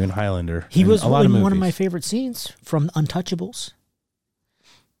loved you in Highlander. He was in one of movies. my favorite scenes from Untouchables.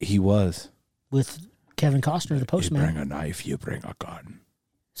 He was. With Kevin Costner, the postman. You bring a knife, you bring a gun.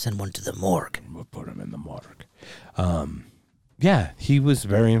 Send one to the morgue. We'll put him in the morgue. Yeah, he was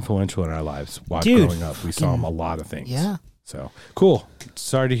very influential in our lives. While growing up, we saw him a lot of things. Yeah. So, cool.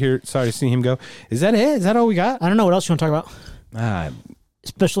 Sorry to see him go. Is that it? Is that all we got? I don't know. What else you want to talk about?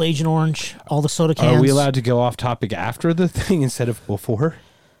 Special Agent Orange, all the soda cans. Are we allowed to go off topic after the thing instead of before?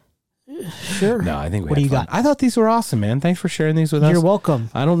 Sure. No, I think we What do had you fun. got? I thought these were awesome, man. Thanks for sharing these with us. You're welcome.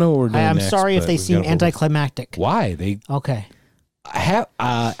 I don't know what we're doing I'm next, sorry if but they we've seem got a whole- anticlimactic. Why? Okay.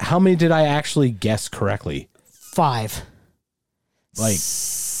 How many did I actually guess correctly? 5. Like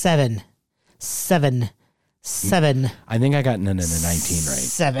 7. I think I got in a 19 right.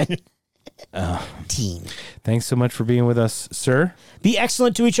 7. Teen. Thanks so much for being with us, sir. Be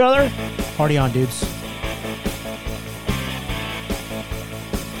excellent to each other. Party on, dudes.